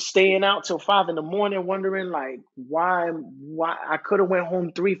staying out till 5 a.m, wondering like why I could have went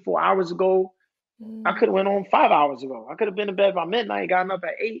home 3-4 hours ago. I could have went home 5 hours ago. I could have been in bed by midnight, gotten up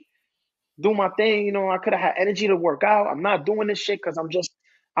at 8, do my thing. I could have had energy to work out. I'm not doing this shit because I'm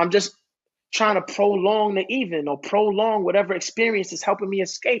just trying to prolong the even, or prolong whatever experience is helping me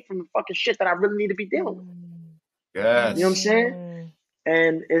escape from the fucking shit that I really need to be dealing with. Yes. You know what I'm saying?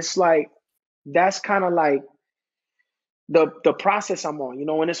 And it's like, that's kind of like the process I'm on,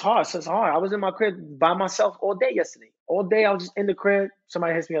 and it's hard. So it's hard. I was in my crib by myself all day yesterday. All day I was just in the crib.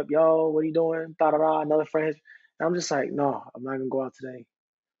 Somebody hits me up, yo, what are you doing? Da da da. Another friend hits me. And I'm just like, no, I'm not gonna go out today.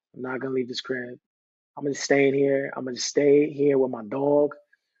 I'm not gonna leave this crib. I'm gonna stay in here. I'm gonna stay here with my dog,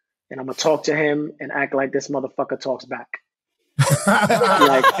 and I'm gonna talk to him and act like this motherfucker talks back.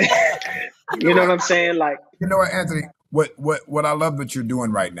 Like, you know what I'm saying? Like, you know what, Anthony? What I love that you're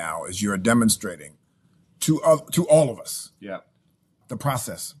doing right now is you're demonstrating to all of us, the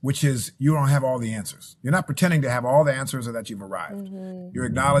process, which is you don't have all the answers. You're not pretending to have all the answers or that you've arrived. You're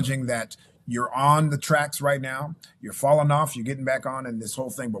acknowledging that you're on the tracks right now. You're falling off. You're getting back on in this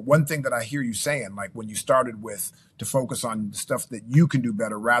whole thing. But one thing that I hear you saying, like when you started with to focus on the stuff that you can do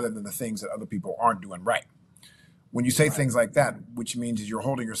better rather than the things that other people aren't doing right. When you say things like that, which means is you're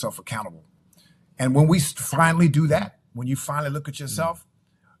holding yourself accountable. And when we finally do that, when you finally look at yourself,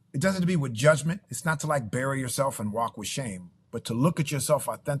 it doesn't have to be with judgment. It's not to like bury yourself and walk with shame, but to look at yourself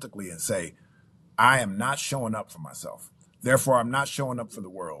authentically and say, I am not showing up for myself. Therefore, I'm not showing up for the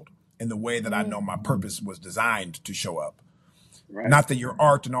world in the way that I know my purpose was designed to show up. Right. Not that your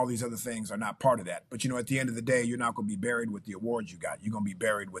art and all these other things are not part of that. But, at the end of the day, you're not going to be buried with the awards you got. You're going to be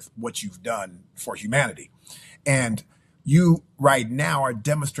buried with what you've done for humanity. And you right now are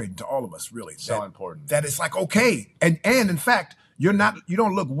demonstrating to all of us, really, so important that it's like, okay. And in fact, you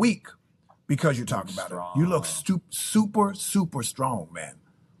don't look weak because you're talking about it. You look super, super strong, man.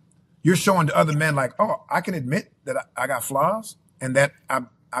 You're showing to other men like, oh, I can admit that I got flaws and that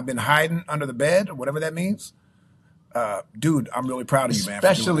I've been hiding under the bed or whatever that means. Dude, I'm really proud of you, man.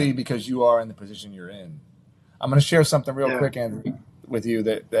 Especially because you are in the position you're in. I'm going to share something real quick, Anthony, with you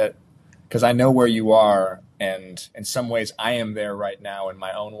that because I know where you are, and in some ways I am there right now in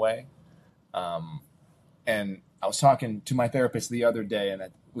my own way. And I was talking to my therapist the other day, and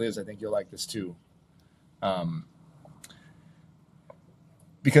Liz, I think you'll like this too.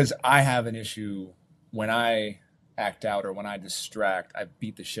 Because I have an issue when I act out or when I distract, I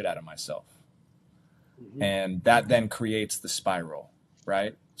beat the shit out of myself. And that then creates the spiral,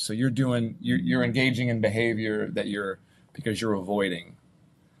 right? So you're engaging in behavior because you're avoiding.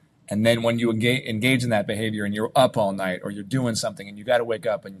 And then when you engage in that behavior and you're up all night or you're doing something and you got to wake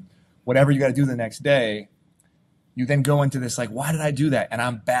up and whatever you got to do the next day, you then go into this like, why did I do that? And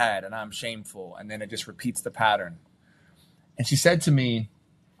I'm bad and I'm shameful. And then it just repeats the pattern. And she said to me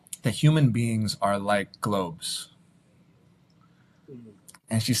that human beings are like globes.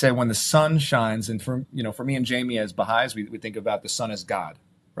 And she said, when the sun shines, and for me and Jamie as Baha'is, we think about the sun as God,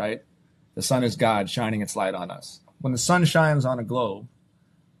 right? The sun is God shining its light on us. When the sun shines on a globe,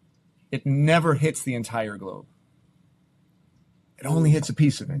 it never hits the entire globe. It only hits a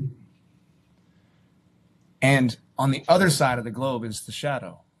piece of it. And on the other side of the globe is the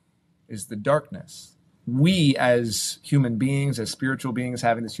shadow, is the darkness. We as human beings, as spiritual beings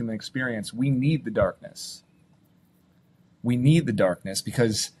having this human experience, we need the darkness. We need the darkness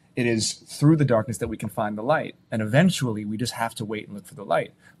because it is through the darkness that we can find the light. And eventually we just have to wait and look for the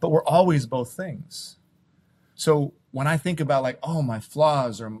light. But we're always both things. So when I think about like, oh, my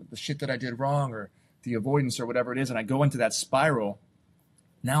flaws or the shit that I did wrong or the avoidance or whatever it is, and I go into that spiral,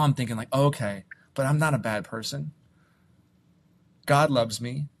 now I'm thinking like, oh, okay, but I'm not a bad person. God loves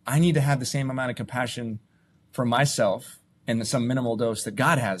me. I need to have the same amount of compassion for myself and some minimal dose that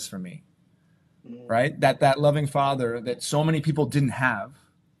God has for me. Right? That loving Father that so many people didn't have,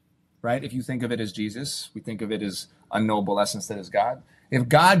 right? If you think of it as Jesus, we think of it as unknowable essence that is God. If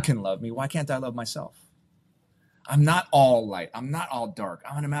God can love me, why can't I love myself? I'm not all light. I'm not all dark.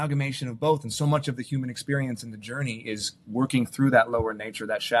 I'm an amalgamation of both. And so much of the human experience and the journey is working through that lower nature,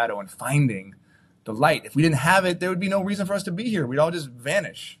 that shadow, and finding the light. If we didn't have it, there would be no reason for us to be here. We'd all just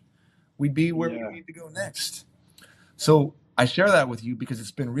vanish. We'd be where we need to go next. So I share that with you because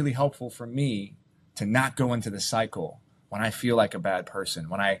it's been really helpful for me to not go into the cycle when I feel like a bad person,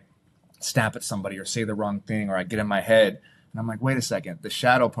 when I snap at somebody or say the wrong thing or I get in my head and I'm like, wait a second, the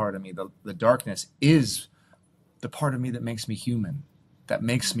shadow part of me, the darkness is the part of me that makes me human, that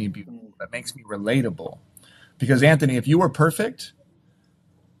makes me beautiful, that makes me relatable. Because Anthony, if you were perfect,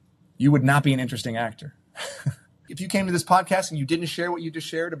 you would not be an interesting actor. If you came to this podcast and you didn't share what you just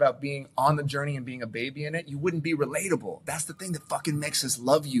shared about being on the journey and being a baby in it, you wouldn't be relatable. That's the thing that fucking makes us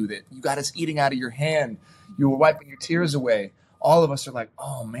love you, that you got us eating out of your hand. You were wiping your tears away. All of us are like,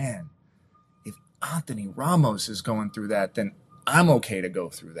 oh man, if Anthony Ramos is going through that, then I'm okay to go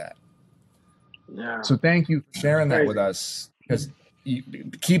through that. Yeah. So thank you for sharing that with us, because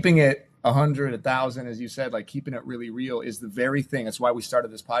keeping it 100, 1,000, as you said, like keeping it really real is the very thing. That's why we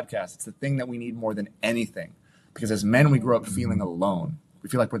started this podcast. It's the thing that we need more than anything. Because as men, we grow up feeling alone. We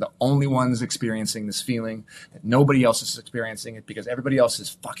feel like we're the only ones experiencing this feeling, that nobody else is experiencing it because everybody else is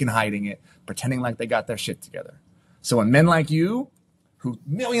fucking hiding it, pretending like they got their shit together. So when men like you, who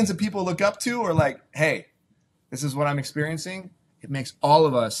millions of people look up to, are like, hey, this is what I'm experiencing, it makes all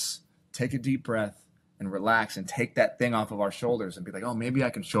of us take a deep breath and relax and take that thing off of our shoulders and be like, oh, maybe I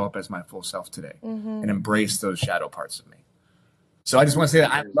can show up as my full self today and embrace those shadow parts of me. So I just want to say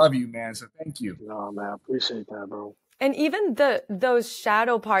that I love you, man. So thank you. No, man, I appreciate that, bro. And even those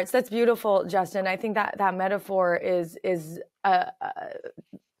shadow parts, that's beautiful, Justin. I think that metaphor is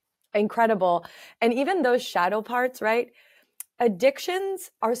incredible. And even those shadow parts, right? Addictions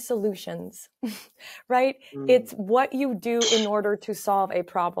are solutions, right? It's what you do in order to solve a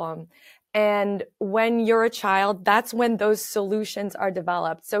problem. And when you're a child, that's when those solutions are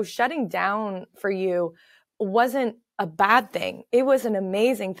developed. So shutting down for you wasn't a bad thing. It was an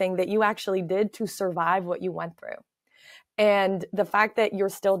amazing thing that you actually did to survive what you went through. And the fact that you're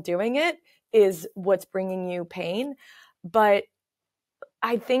still doing it is what's bringing you pain. But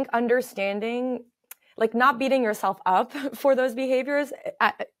I think understanding, like, not beating yourself up for those behaviors,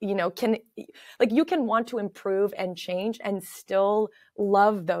 you can want to improve and change and still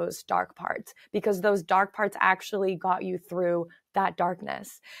love those dark parts, because those dark parts actually got you through that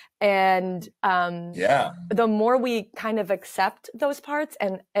darkness. And the more we kind of accept those parts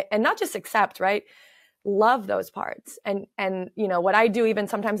and not just accept, right? Love those parts. And what I do, even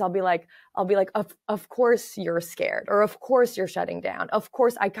sometimes I'll be like, of course you're scared, or of course you're shutting down. Of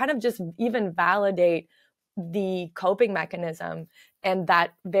course, I kind of just even validate the coping mechanism and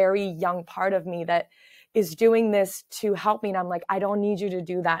that very young part of me that is doing this to help me. And I'm like, I don't need you to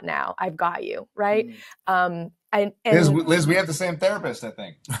do that now. I've got you. Right. And Liz, we have the same therapist, I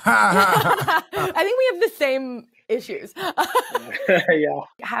think. I think we have the same issues. Yeah.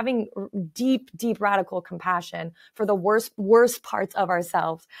 Having deep radical compassion for the worst parts of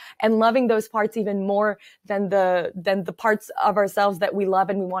ourselves, and loving those parts even more than the parts of ourselves that we love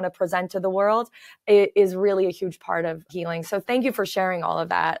and we want to present to the world, it is really a huge part of healing. So thank you for sharing all of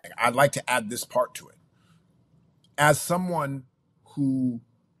that. I'd like to add this part to it. As someone who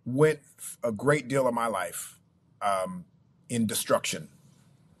went a great deal of my life in destruction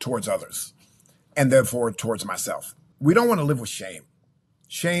towards others, and therefore towards myself, we don't want to live with shame.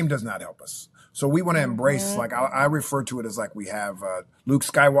 Shame does not help us. So we want to embrace, like I refer to it as like we have Luke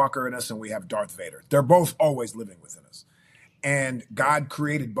Skywalker in us and we have Darth Vader. They're both always living within us. And God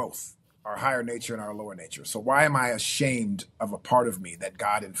created both, our higher nature and our lower nature. So why am I ashamed of a part of me that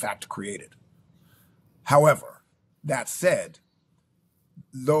God in fact created? However, that said,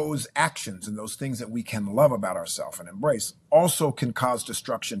 those actions and those things that we can love about ourselves and embrace also can cause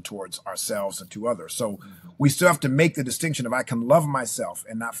destruction towards ourselves and to others. So we still have to make the distinction of I can love myself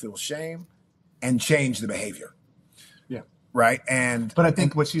and not feel shame and change the behavior. Yeah. Right. But I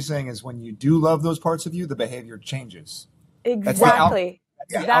think what she's saying is when you do love those parts of you, the behavior changes. Exactly.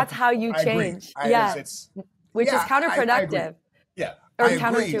 That's how you change. Yeah. Which is counterproductive. Yeah. Or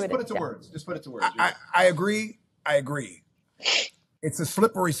counterintuitive. Just put it to words. Just put it to words. I agree. It's a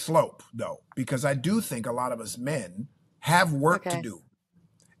slippery slope, though, because I do think a lot of us men have work to do.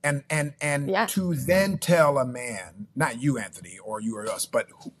 And to then tell a man, not you, Anthony, or you or us, but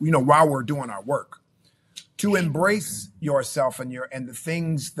while we're doing our work, to embrace yourself and the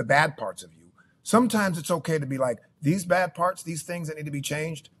things, the bad parts of you. Sometimes it's okay to be like, these bad parts, these things that need to be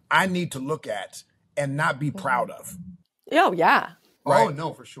changed, I need to look at and not be proud of. Oh, yeah. Right? Oh,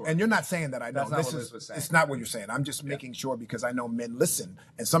 no, for sure. And you're not saying that I know. That's not what Liz was saying. It's not what you're saying. I'm just making sure, because I know men listen.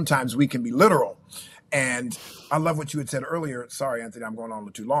 And sometimes we can be literal. And I love what you had said earlier. Sorry, Anthony, I'm going on a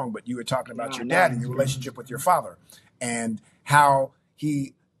little too long. But you were talking about your dad and your relationship with your father. And how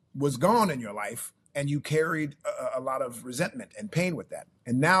he was gone in your life. And you carried a lot of resentment and pain with that.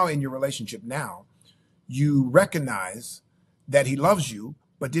 And now in your relationship now, you recognize that he loves you,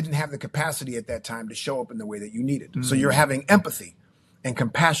 but didn't have the capacity at that time to show up in the way that you needed. Mm-hmm. So you're having empathy and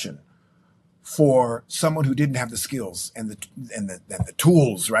compassion for someone who didn't have the skills and the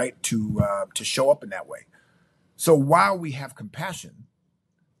tools, right, to show up in that way. So while we have compassion,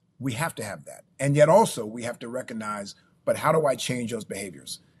 we have to have that, and yet also we have to recognize, but how do I change those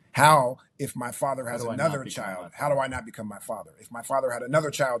behaviors? How, if my father has another child, how do I not become my father? If my father had another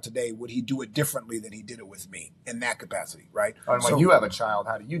child today, would he do it differently than he did it with me in that capacity, right? And when you have a child,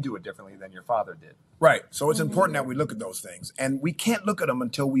 how do you do it differently than your father did? Right. So it's important that we look at those things. And we can't look at them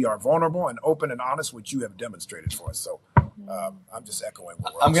until we are vulnerable and open and honest, which you have demonstrated for us. So I'm just echoing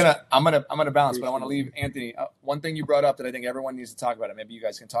what we're I'm gonna balance, but I want to leave Anthony. One thing you brought up that I think everyone needs to talk about, and maybe you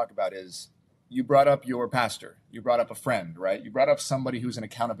guys can talk about, is you brought up your pastor. You brought up a friend, right? You brought up somebody who's an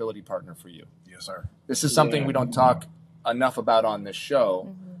accountability partner for you. Yes, sir. This is something we don't talk enough about on this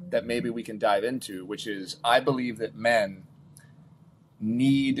show that maybe we can dive into, which is I believe that men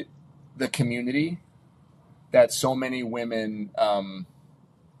need the community that so many women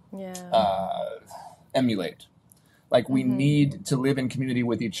emulate. Like we need to live in community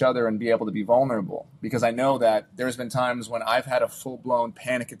with each other and be able to be vulnerable, because I know that there's been times when I've had a full-blown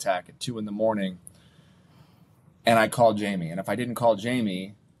panic attack at 2 a.m. and I called Jamie. And if I didn't call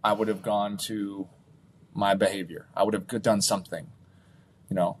Jamie, I would have gone to my behavior. I would have done something,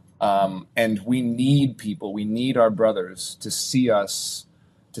 you know. And we need people. We need our brothers to see us,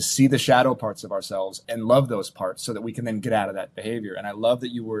 to see the shadow parts of ourselves and love those parts so that we can then get out of that behavior. And I love that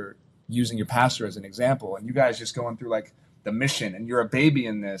you were using your pastor as an example, and you guys just going through like the mission, and you're a baby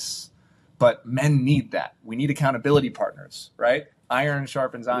in this, but men need that. We need accountability partners, right? Iron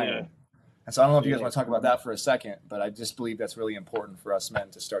sharpens iron. And so I don't know if you guys want to talk about that for a second, but I just believe that's really important for us men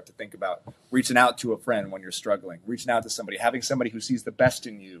to start to think about reaching out to a friend when you're struggling, reaching out to somebody, having somebody who sees the best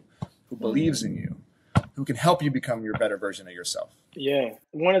in you, who believes in you, who can help you become your better version of yourself. Yeah.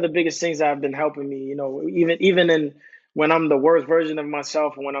 One of the biggest things that have been helping me, you know, even in when I'm the worst version of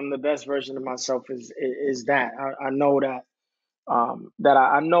myself and when I'm the best version of myself is that I know that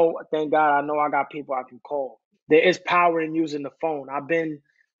I know, thank God, I know I got people I can call. There is power in using the phone. I've been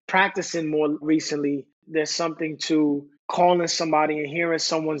practicing more recently. There's something to calling somebody and hearing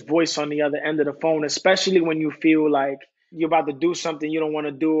someone's voice on the other end of the phone, especially when you feel like you're about to do something you don't want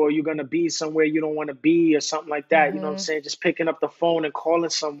to do, or you're going to be somewhere you don't want to be, or something like that. You know what I'm saying? Just picking up the phone and calling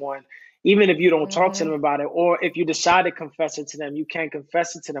someone, even if you don't talk to them about it, or if you decide to confess it to them, you can't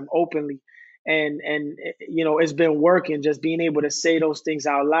confess it to them openly. And you know, it's been working, just being able to say those things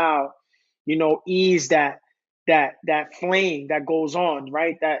out loud, you know, ease that flame that goes on,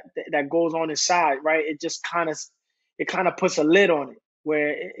 right? That goes on inside, right? It just kind of puts a lid on it,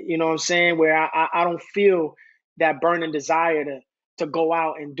 where, you know what I'm saying, where I don't feel that burning desire to go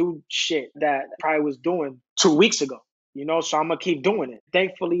out and do shit that I probably was doing 2 weeks ago, you know. So I'm gonna keep doing it.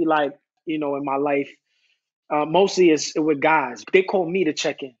 Thankfully, like, you know, in my life, mostly it's with guys. They call me to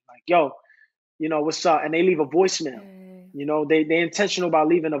check in, like, yo, you know, what's up? And they leave a voicemail. You know, they're intentional about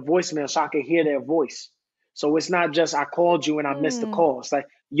leaving a voicemail so I can hear their voice. So it's not just I called you and I missed the call. It's like,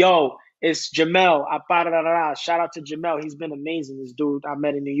 yo, it's Jamel. Shout out to Jamel. He's been amazing. This dude I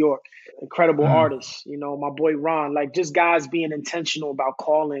met in New York. Incredible artist. You know, my boy Ron. Like, just guys being intentional about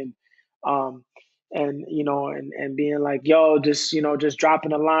calling, and, you know, and being like, yo, just, you know, just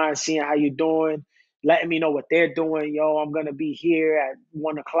dropping a line, seeing how you doing, letting me know what they're doing. Yo, I'm going to be here at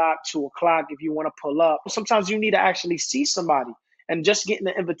 1 o'clock, 2 o'clock if you want to pull up. Sometimes you need to actually see somebody, and just getting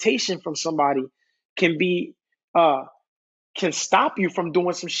an invitation from somebody can be, can stop you from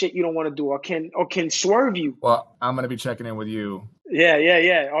doing some shit you don't want to do, or can swerve you. Well, I'm going to be checking in with you.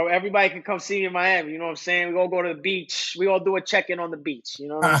 Yeah. Or everybody can come see me in Miami. You know what I'm saying? We all go to the beach. We all do a check-in on the beach. You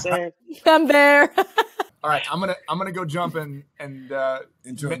know what I'm saying? I'm there. All right, I'm gonna go jump and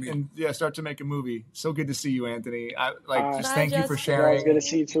start to make a movie. So good to see you, Anthony. Thank you for sharing. It's good to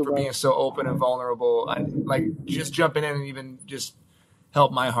see you too, for bro. being so open and vulnerable. Just jumping in and even just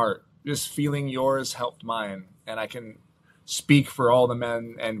helped my heart. Just feeling yours helped mine, and I can speak for all the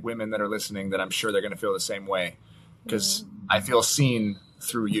men and women that are listening that I'm sure they're going to feel the same way, because I feel seen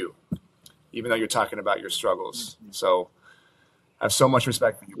through you, even though you're talking about your struggles. So I have so much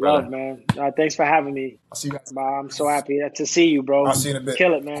respect for you, brother. Love, man. Thanks for having me. I'll see you guys. I'm so happy to see you, bro. I'll see you in a bit.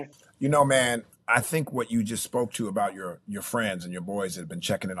 Kill it, man. You know, man, I think what you just spoke to about your friends and your boys that have been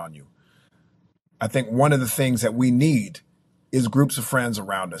checking in on you, I think one of the things that we need is groups of friends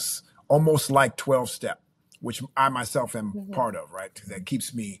around us, almost like 12-step, which I myself am part of, right? That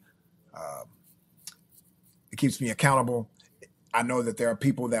keeps me, it keeps me accountable. I know that there are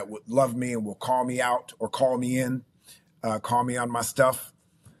people that would love me and will call me out or call me in, call me on my stuff.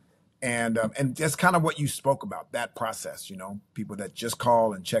 And that's kind of what you spoke about, that process, you know, people that just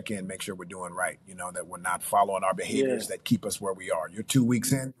call and check in, make sure we're doing right, you know, that we're not following our behaviors that keep us where we are. You're 2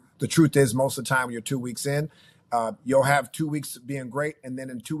 weeks in. The truth is, most of the time when you're 2 weeks in, you'll have 2 weeks being great. And then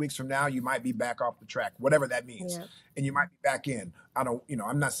in 2 weeks from now, you might be back off the track, whatever that means. Yeah. And you might be back in.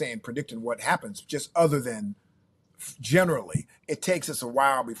 I'm not saying predicting what happens, just other than generally, it takes us a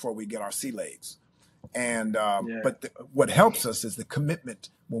while before we get our sea legs. And but what helps us is the commitment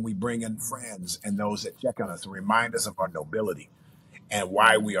when we bring in friends and those that check on us and remind us of our nobility and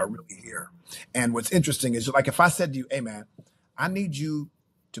why we are really here. And what's interesting is, like, if I said to you, hey, man, I need you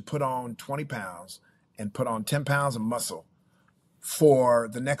to put on 20 pounds and put on 10 pounds of muscle for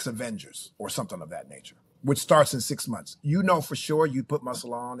the next Avengers or something of that nature, which starts in 6 months. You know for sure you put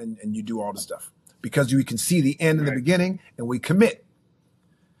muscle on and you do all the stuff because you can see the end in the beginning, and we commit.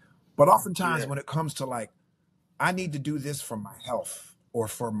 But oftentimes when it comes to, like, I need to do this for my health or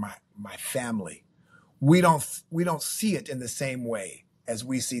for my family. We don't see it in the same way as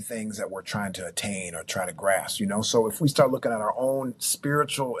we see things that we're trying to attain or try to grasp, you know? So if we start looking at our own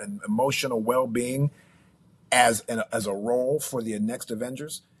spiritual and emotional well-being as a role for the next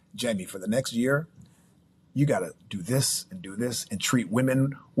Avengers, Jamie, for the next year, you got to do this and treat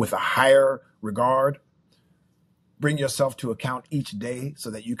women with a higher regard. Bring yourself to account each day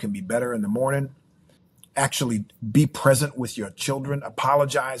so that you can be better in the morning. Actually be present with your children.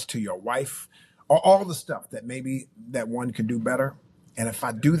 Apologize to your wife. All the stuff that maybe that one could do better. And if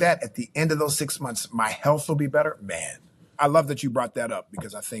I do that at the end of those 6 months, my health will be better. Man, I love that you brought that up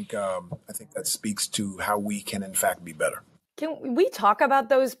because I think that speaks to how we can in fact be better. Can we talk about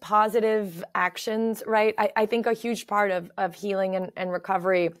those positive actions, right? I think a huge part of healing and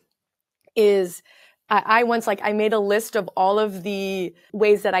recovery is I once I made a list of all of the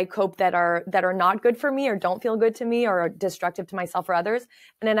ways that I cope that are not good for me or don't feel good to me or are destructive to myself or others.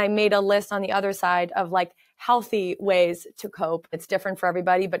 And then I made a list on the other side of healthy ways to cope. It's different for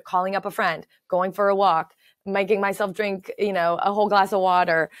everybody, but calling up a friend, going for a walk, making myself drink, a whole glass of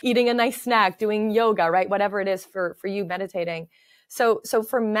water, eating a nice snack, doing yoga, right? Whatever it is for you, meditating. So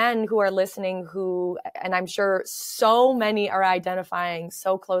for men who are listening, and I'm sure so many are identifying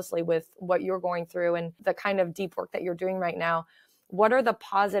so closely with what you're going through and the kind of deep work that you're doing right now, what are the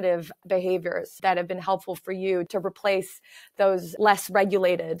positive behaviors that have been helpful for you to replace those less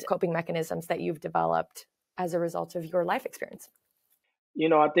regulated coping mechanisms that you've developed as a result of your life experience?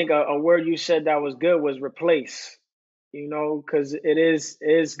 I think a word you said that was good was replace, because it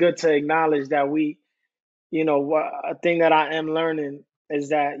is good to acknowledge that a thing that I am learning is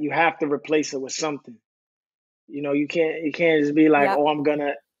that you have to replace it with something. You can't just be like, Yep. oh, I'm going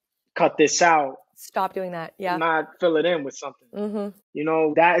to cut this out. Stop doing that. Yeah. Not fill it in with something.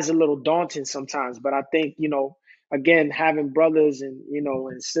 Mm-hmm. That is a little daunting sometimes, but I think, again, having brothers and,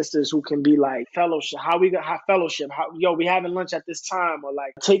 and sisters who can be like fellowship, how we got fellowship, we having lunch at this time, or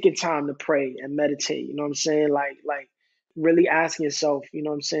taking time to pray and meditate, you know what I'm saying? Like really asking yourself, you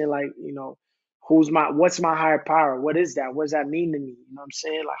know what I'm saying? What's my higher power? What is that? What does that mean to me? You know what I'm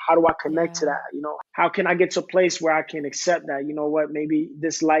saying? How do I connect to that? How can I get to a place where I can accept that, maybe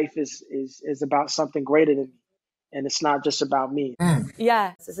this life is about something greater than me. And it's not just about me.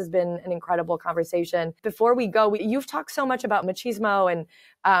 Yeah, this has been an incredible conversation. Before we go, you've talked so much about machismo and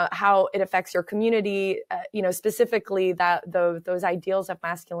how it affects your community, specifically those ideals of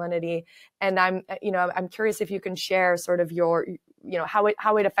masculinity. And I'm curious if you can share sort of your, how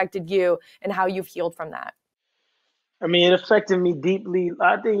it affected you and how you've healed from that. I mean, it affected me deeply.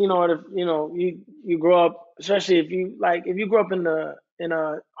 I think, you grow up, especially if you grow up in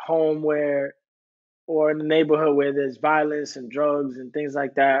a home or in a neighborhood where there's violence and drugs and things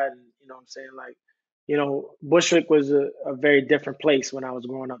like that. And, you know what I'm saying? Bushwick was a very different place when I was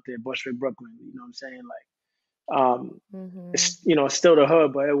growing up there, Bushwick, Brooklyn. You know what I'm saying? It's still the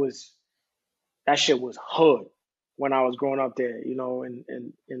hood, but that shit was hood when I was growing up there,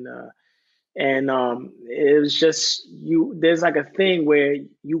 and it was just there's a thing where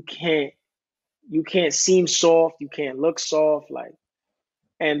you can't seem soft, you can't look soft,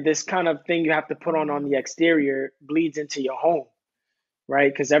 and this kind of thing you have to put on the exterior bleeds into your home,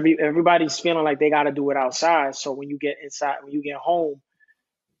 right? Because everybody's feeling like they got to do it outside. So when you get inside, when you get home,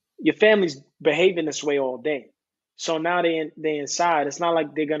 your family's behaving this way all day. So now they inside. It's not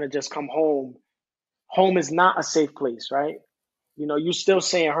like they're gonna just come home. Home is not a safe place, right? You still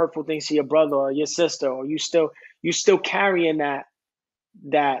saying hurtful things to your brother or your sister, or you still carrying that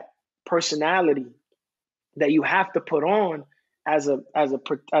personality that you have to put on as a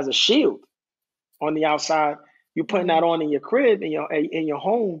shield on the outside. You're putting that on in your crib, in your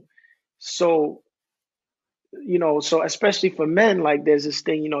home. So, so especially for men, there's this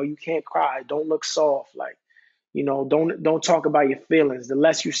thing, you can't cry, don't look soft, don't talk about your feelings. The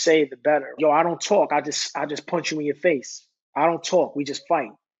less you say, the better. I don't talk. I just punch you in your face. I don't talk. We just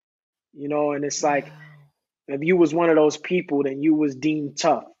fight. And it's if you was one of those people, then you was deemed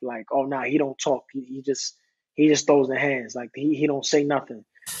tough. Oh, nah, he don't talk. He just throws the hands. He don't say nothing.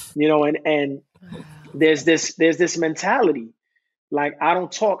 And there's this mentality. I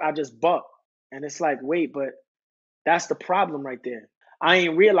don't talk. I just buck. And it's wait, but that's the problem right there. I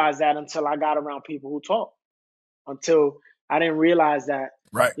ain't realized that until I got around people who talk. Until I didn't realize that,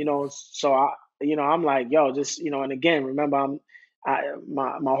 right? So I'm and again, remember,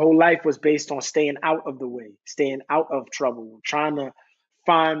 my whole life was based on staying out of the way, staying out of trouble, trying to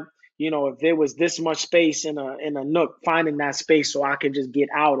find, if there was this much space in a nook, finding that space so I could just get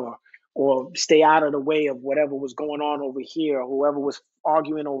out or stay out of the way of whatever was going on over here, or whoever was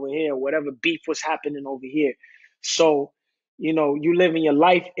arguing over here, or whatever beef was happening over here. So, you living your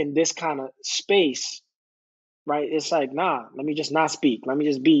life in this kind of space, right? It's like, nah, let me just not speak. Let me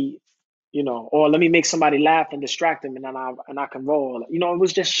just be, or let me make somebody laugh and distract them, and then I can roll. It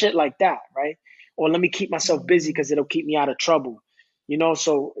was just shit like that, right? Or let me keep myself busy because it'll keep me out of trouble.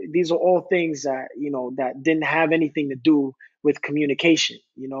 So these are all things that, that didn't have anything to do with communication.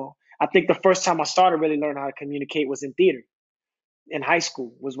 I think the first time I started really learning how to communicate was in theater. In high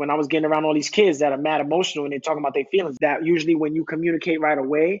school was when I was getting around all these kids that are mad emotional and they're talking about their feelings. That usually when you communicate right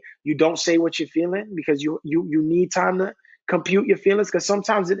away, you don't say what you're feeling because you need time to compute your feelings. Because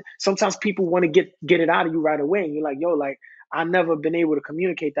sometimes people want to get it out of you right away, and you're like, yo, like I've never been able to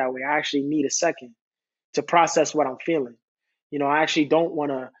communicate that way. I actually need a second to process what I'm feeling. I actually don't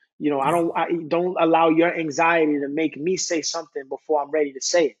want to. I don't allow your anxiety to make me say something before I'm ready to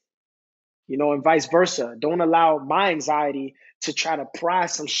say it. And vice versa. Don't allow my anxiety to try to pry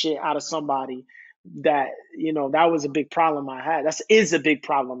some shit out of somebody that, that was a big problem I had. Is a big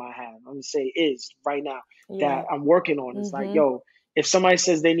problem I have. I'm going to say is right now that I'm working on. It's like, yo, if somebody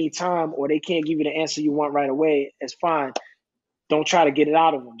says they need time or they can't give you the answer you want right away, it's fine. Don't try to get it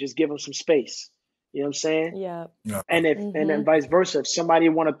out of them. Just give them some space. You know what I'm saying? Yeah. And and then vice versa. If somebody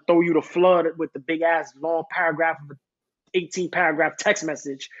want to throw you the flood with the big ass long paragraph of 18-paragraph text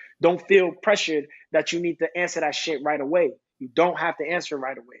message, don't feel pressured that you need to answer that shit right away. You don't have to answer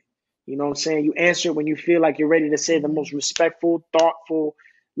right away. You know what I'm saying? You answer when you feel like you're ready to say the most respectful, thoughtful,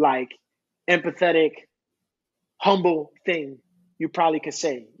 like empathetic, humble thing you probably could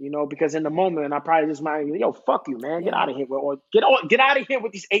say, because in the moment I probably just might, yo, fuck you, man. Get out of here. Or get out of here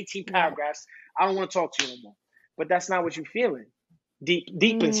with these 18 paragraphs. I don't want to talk to you no more. But that's not what you're feeling. Deep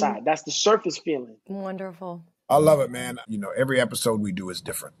inside. That's the surface feeling. Wonderful. I love it, man. Every episode we do is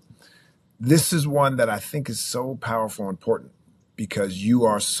different. This is one that I think is so powerful and important because you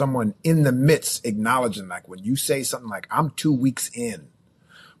are someone in the midst acknowledging, like when you say something like, I'm 2 weeks in.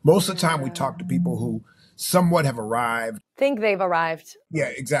 Most of the time we talk to people who somewhat have arrived. Think they've arrived.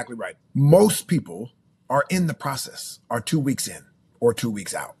 Yeah, exactly right. Most people are in the process, are 2 weeks in or 2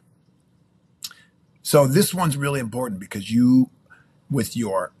 weeks out. So this one's really important because you, with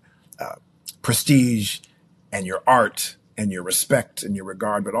your prestige and your art and your respect and your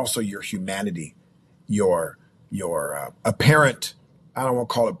regard, but also your humanity, your apparent, I don't want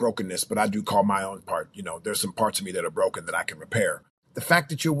to call it brokenness, but I do call my own part. There's some parts of me that are broken that I can repair. The fact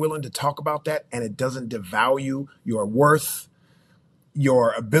that you're willing to talk about that and it doesn't devalue your worth,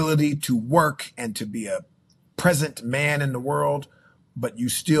 your ability to work and to be a present man in the world, but you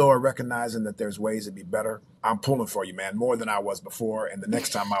still are recognizing that there's ways to be better. I'm pulling for you, man, more than I was before. And the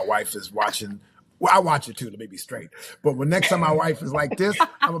next time my wife is watching, well, I watch it too, let me be straight. But when next time my wife is like this,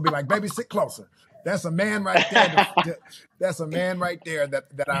 I'm going to be like, baby, sit closer. That's a man right there. That's a man right there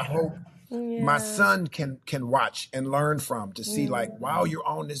that I hope my son can watch and learn from to see like, wow, you're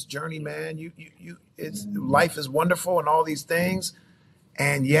on this journey, man. Life is wonderful and all these things.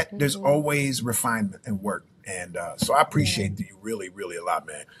 And yet there's always refinement and work. And so I appreciate you really, really a lot,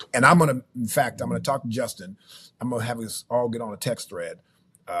 man. And I'm going to talk to Justin. I'm going to have us all get on a text thread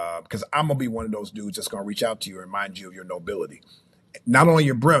because I'm going to be one of those dudes that's going to reach out to you and remind you of your nobility. Not only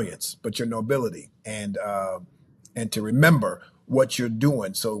your brilliance, but your nobility and to remember what you're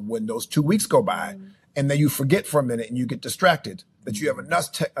doing. So when those 2 weeks go by and then you forget for a minute and you get distracted, that you have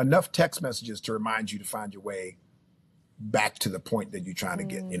enough text messages to remind you to find your way back to the point that you're trying to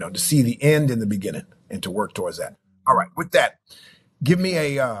get, to see the end in the beginning and to work towards that. All right. With that, give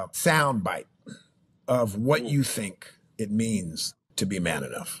me a sound bite of what you think it means to be man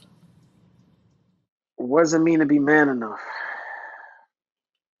enough. What does it mean to be man enough?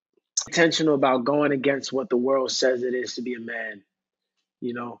 Intentional about going against what the world says it is to be a man.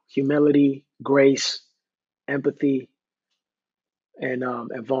 Humility, grace, empathy, and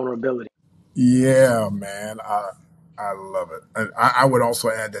vulnerability. Yeah, man. I love it. And I would also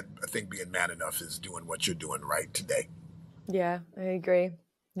add that I think being man enough is doing what you're doing right today. Yeah, I agree.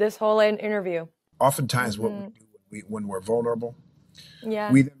 This whole interview. Oftentimes what we do when we're vulnerable,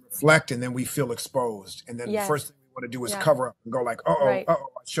 we then reflect and then we feel exposed. And then the first thing we want to do is cover up and go like, I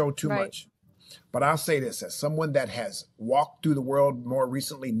showed too much. But I'll say this, as someone that has walked through the world more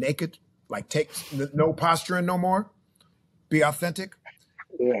recently naked, like take no posturing no more, be authentic.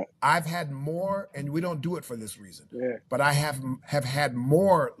 Yeah. I've had more, and we don't do it for this reason, but I have had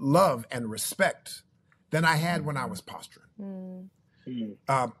more love and respect than I had when I was posturing.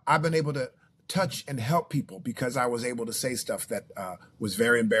 I've been able to touch and help people because I was able to say stuff that was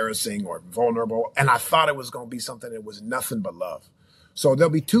very embarrassing or vulnerable, and I thought it was going to be something that was nothing but love. So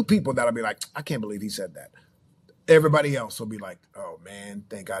there'll be two people that'll be like, I can't believe he said that. Everybody else will be like, oh man,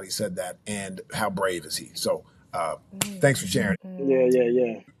 thank God he said that, and how brave is he? So Thanks for sharing.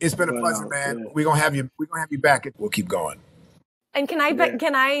 Yeah. It's been a pleasure, man. We're gonna have you back. We'll keep going. And can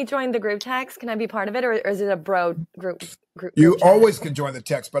I join the group text? Can I be part of it, or is it a bro group? You chat? always can join the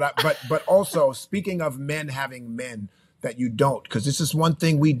text, but also speaking of men having men that you don't, because this is one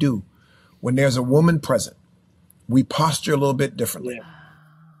thing we do when there's a woman present, we posture a little bit differently,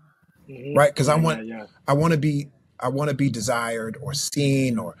 right? Because I want to be desired or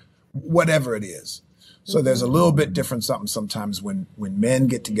seen or whatever it is. So there's a little bit different something sometimes when men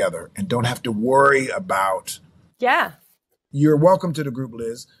get together and don't have to worry about. Yeah. You're welcome to the group,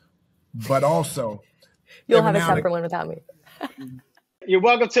 Liz, but also you'll have a separate one without me. You're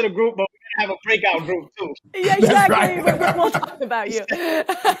welcome to the group, but we're gonna have a breakout group too. Yeah, exactly. Right. We'll talk about you.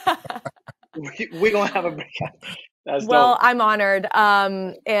 We're gonna have a breakout. That's well, dope. I'm honored.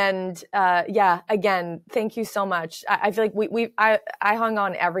 Again, thank you so much. I feel like I hung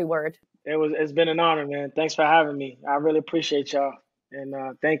on every word. It's been an honor, man. Thanks for having me. I really appreciate y'all, and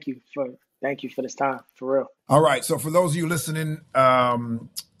thank you for this time, for real. All right. So for those of you listening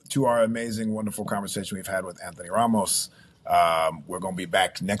to our amazing, wonderful conversation we've had with Anthony Ramos, we're going to be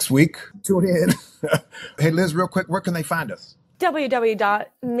back next week. Tune in. Hey, Liz, real quick, where can they find us?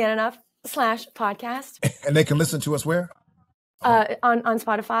 www.manenough.podcast. And they can listen to us where? On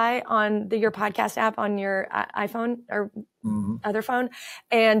Spotify, on your podcast app, on your iPhone or other phone,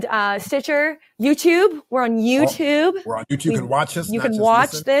 and Stitcher, YouTube. We're on YouTube. We're on YouTube. You can watch us. You can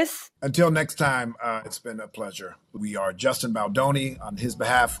watch this. Until next time, it's been a pleasure. We are Justin Baldoni. On his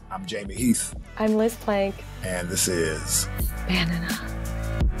behalf, I'm Jamie Heath. I'm Liz Plank. And this is Man Enough.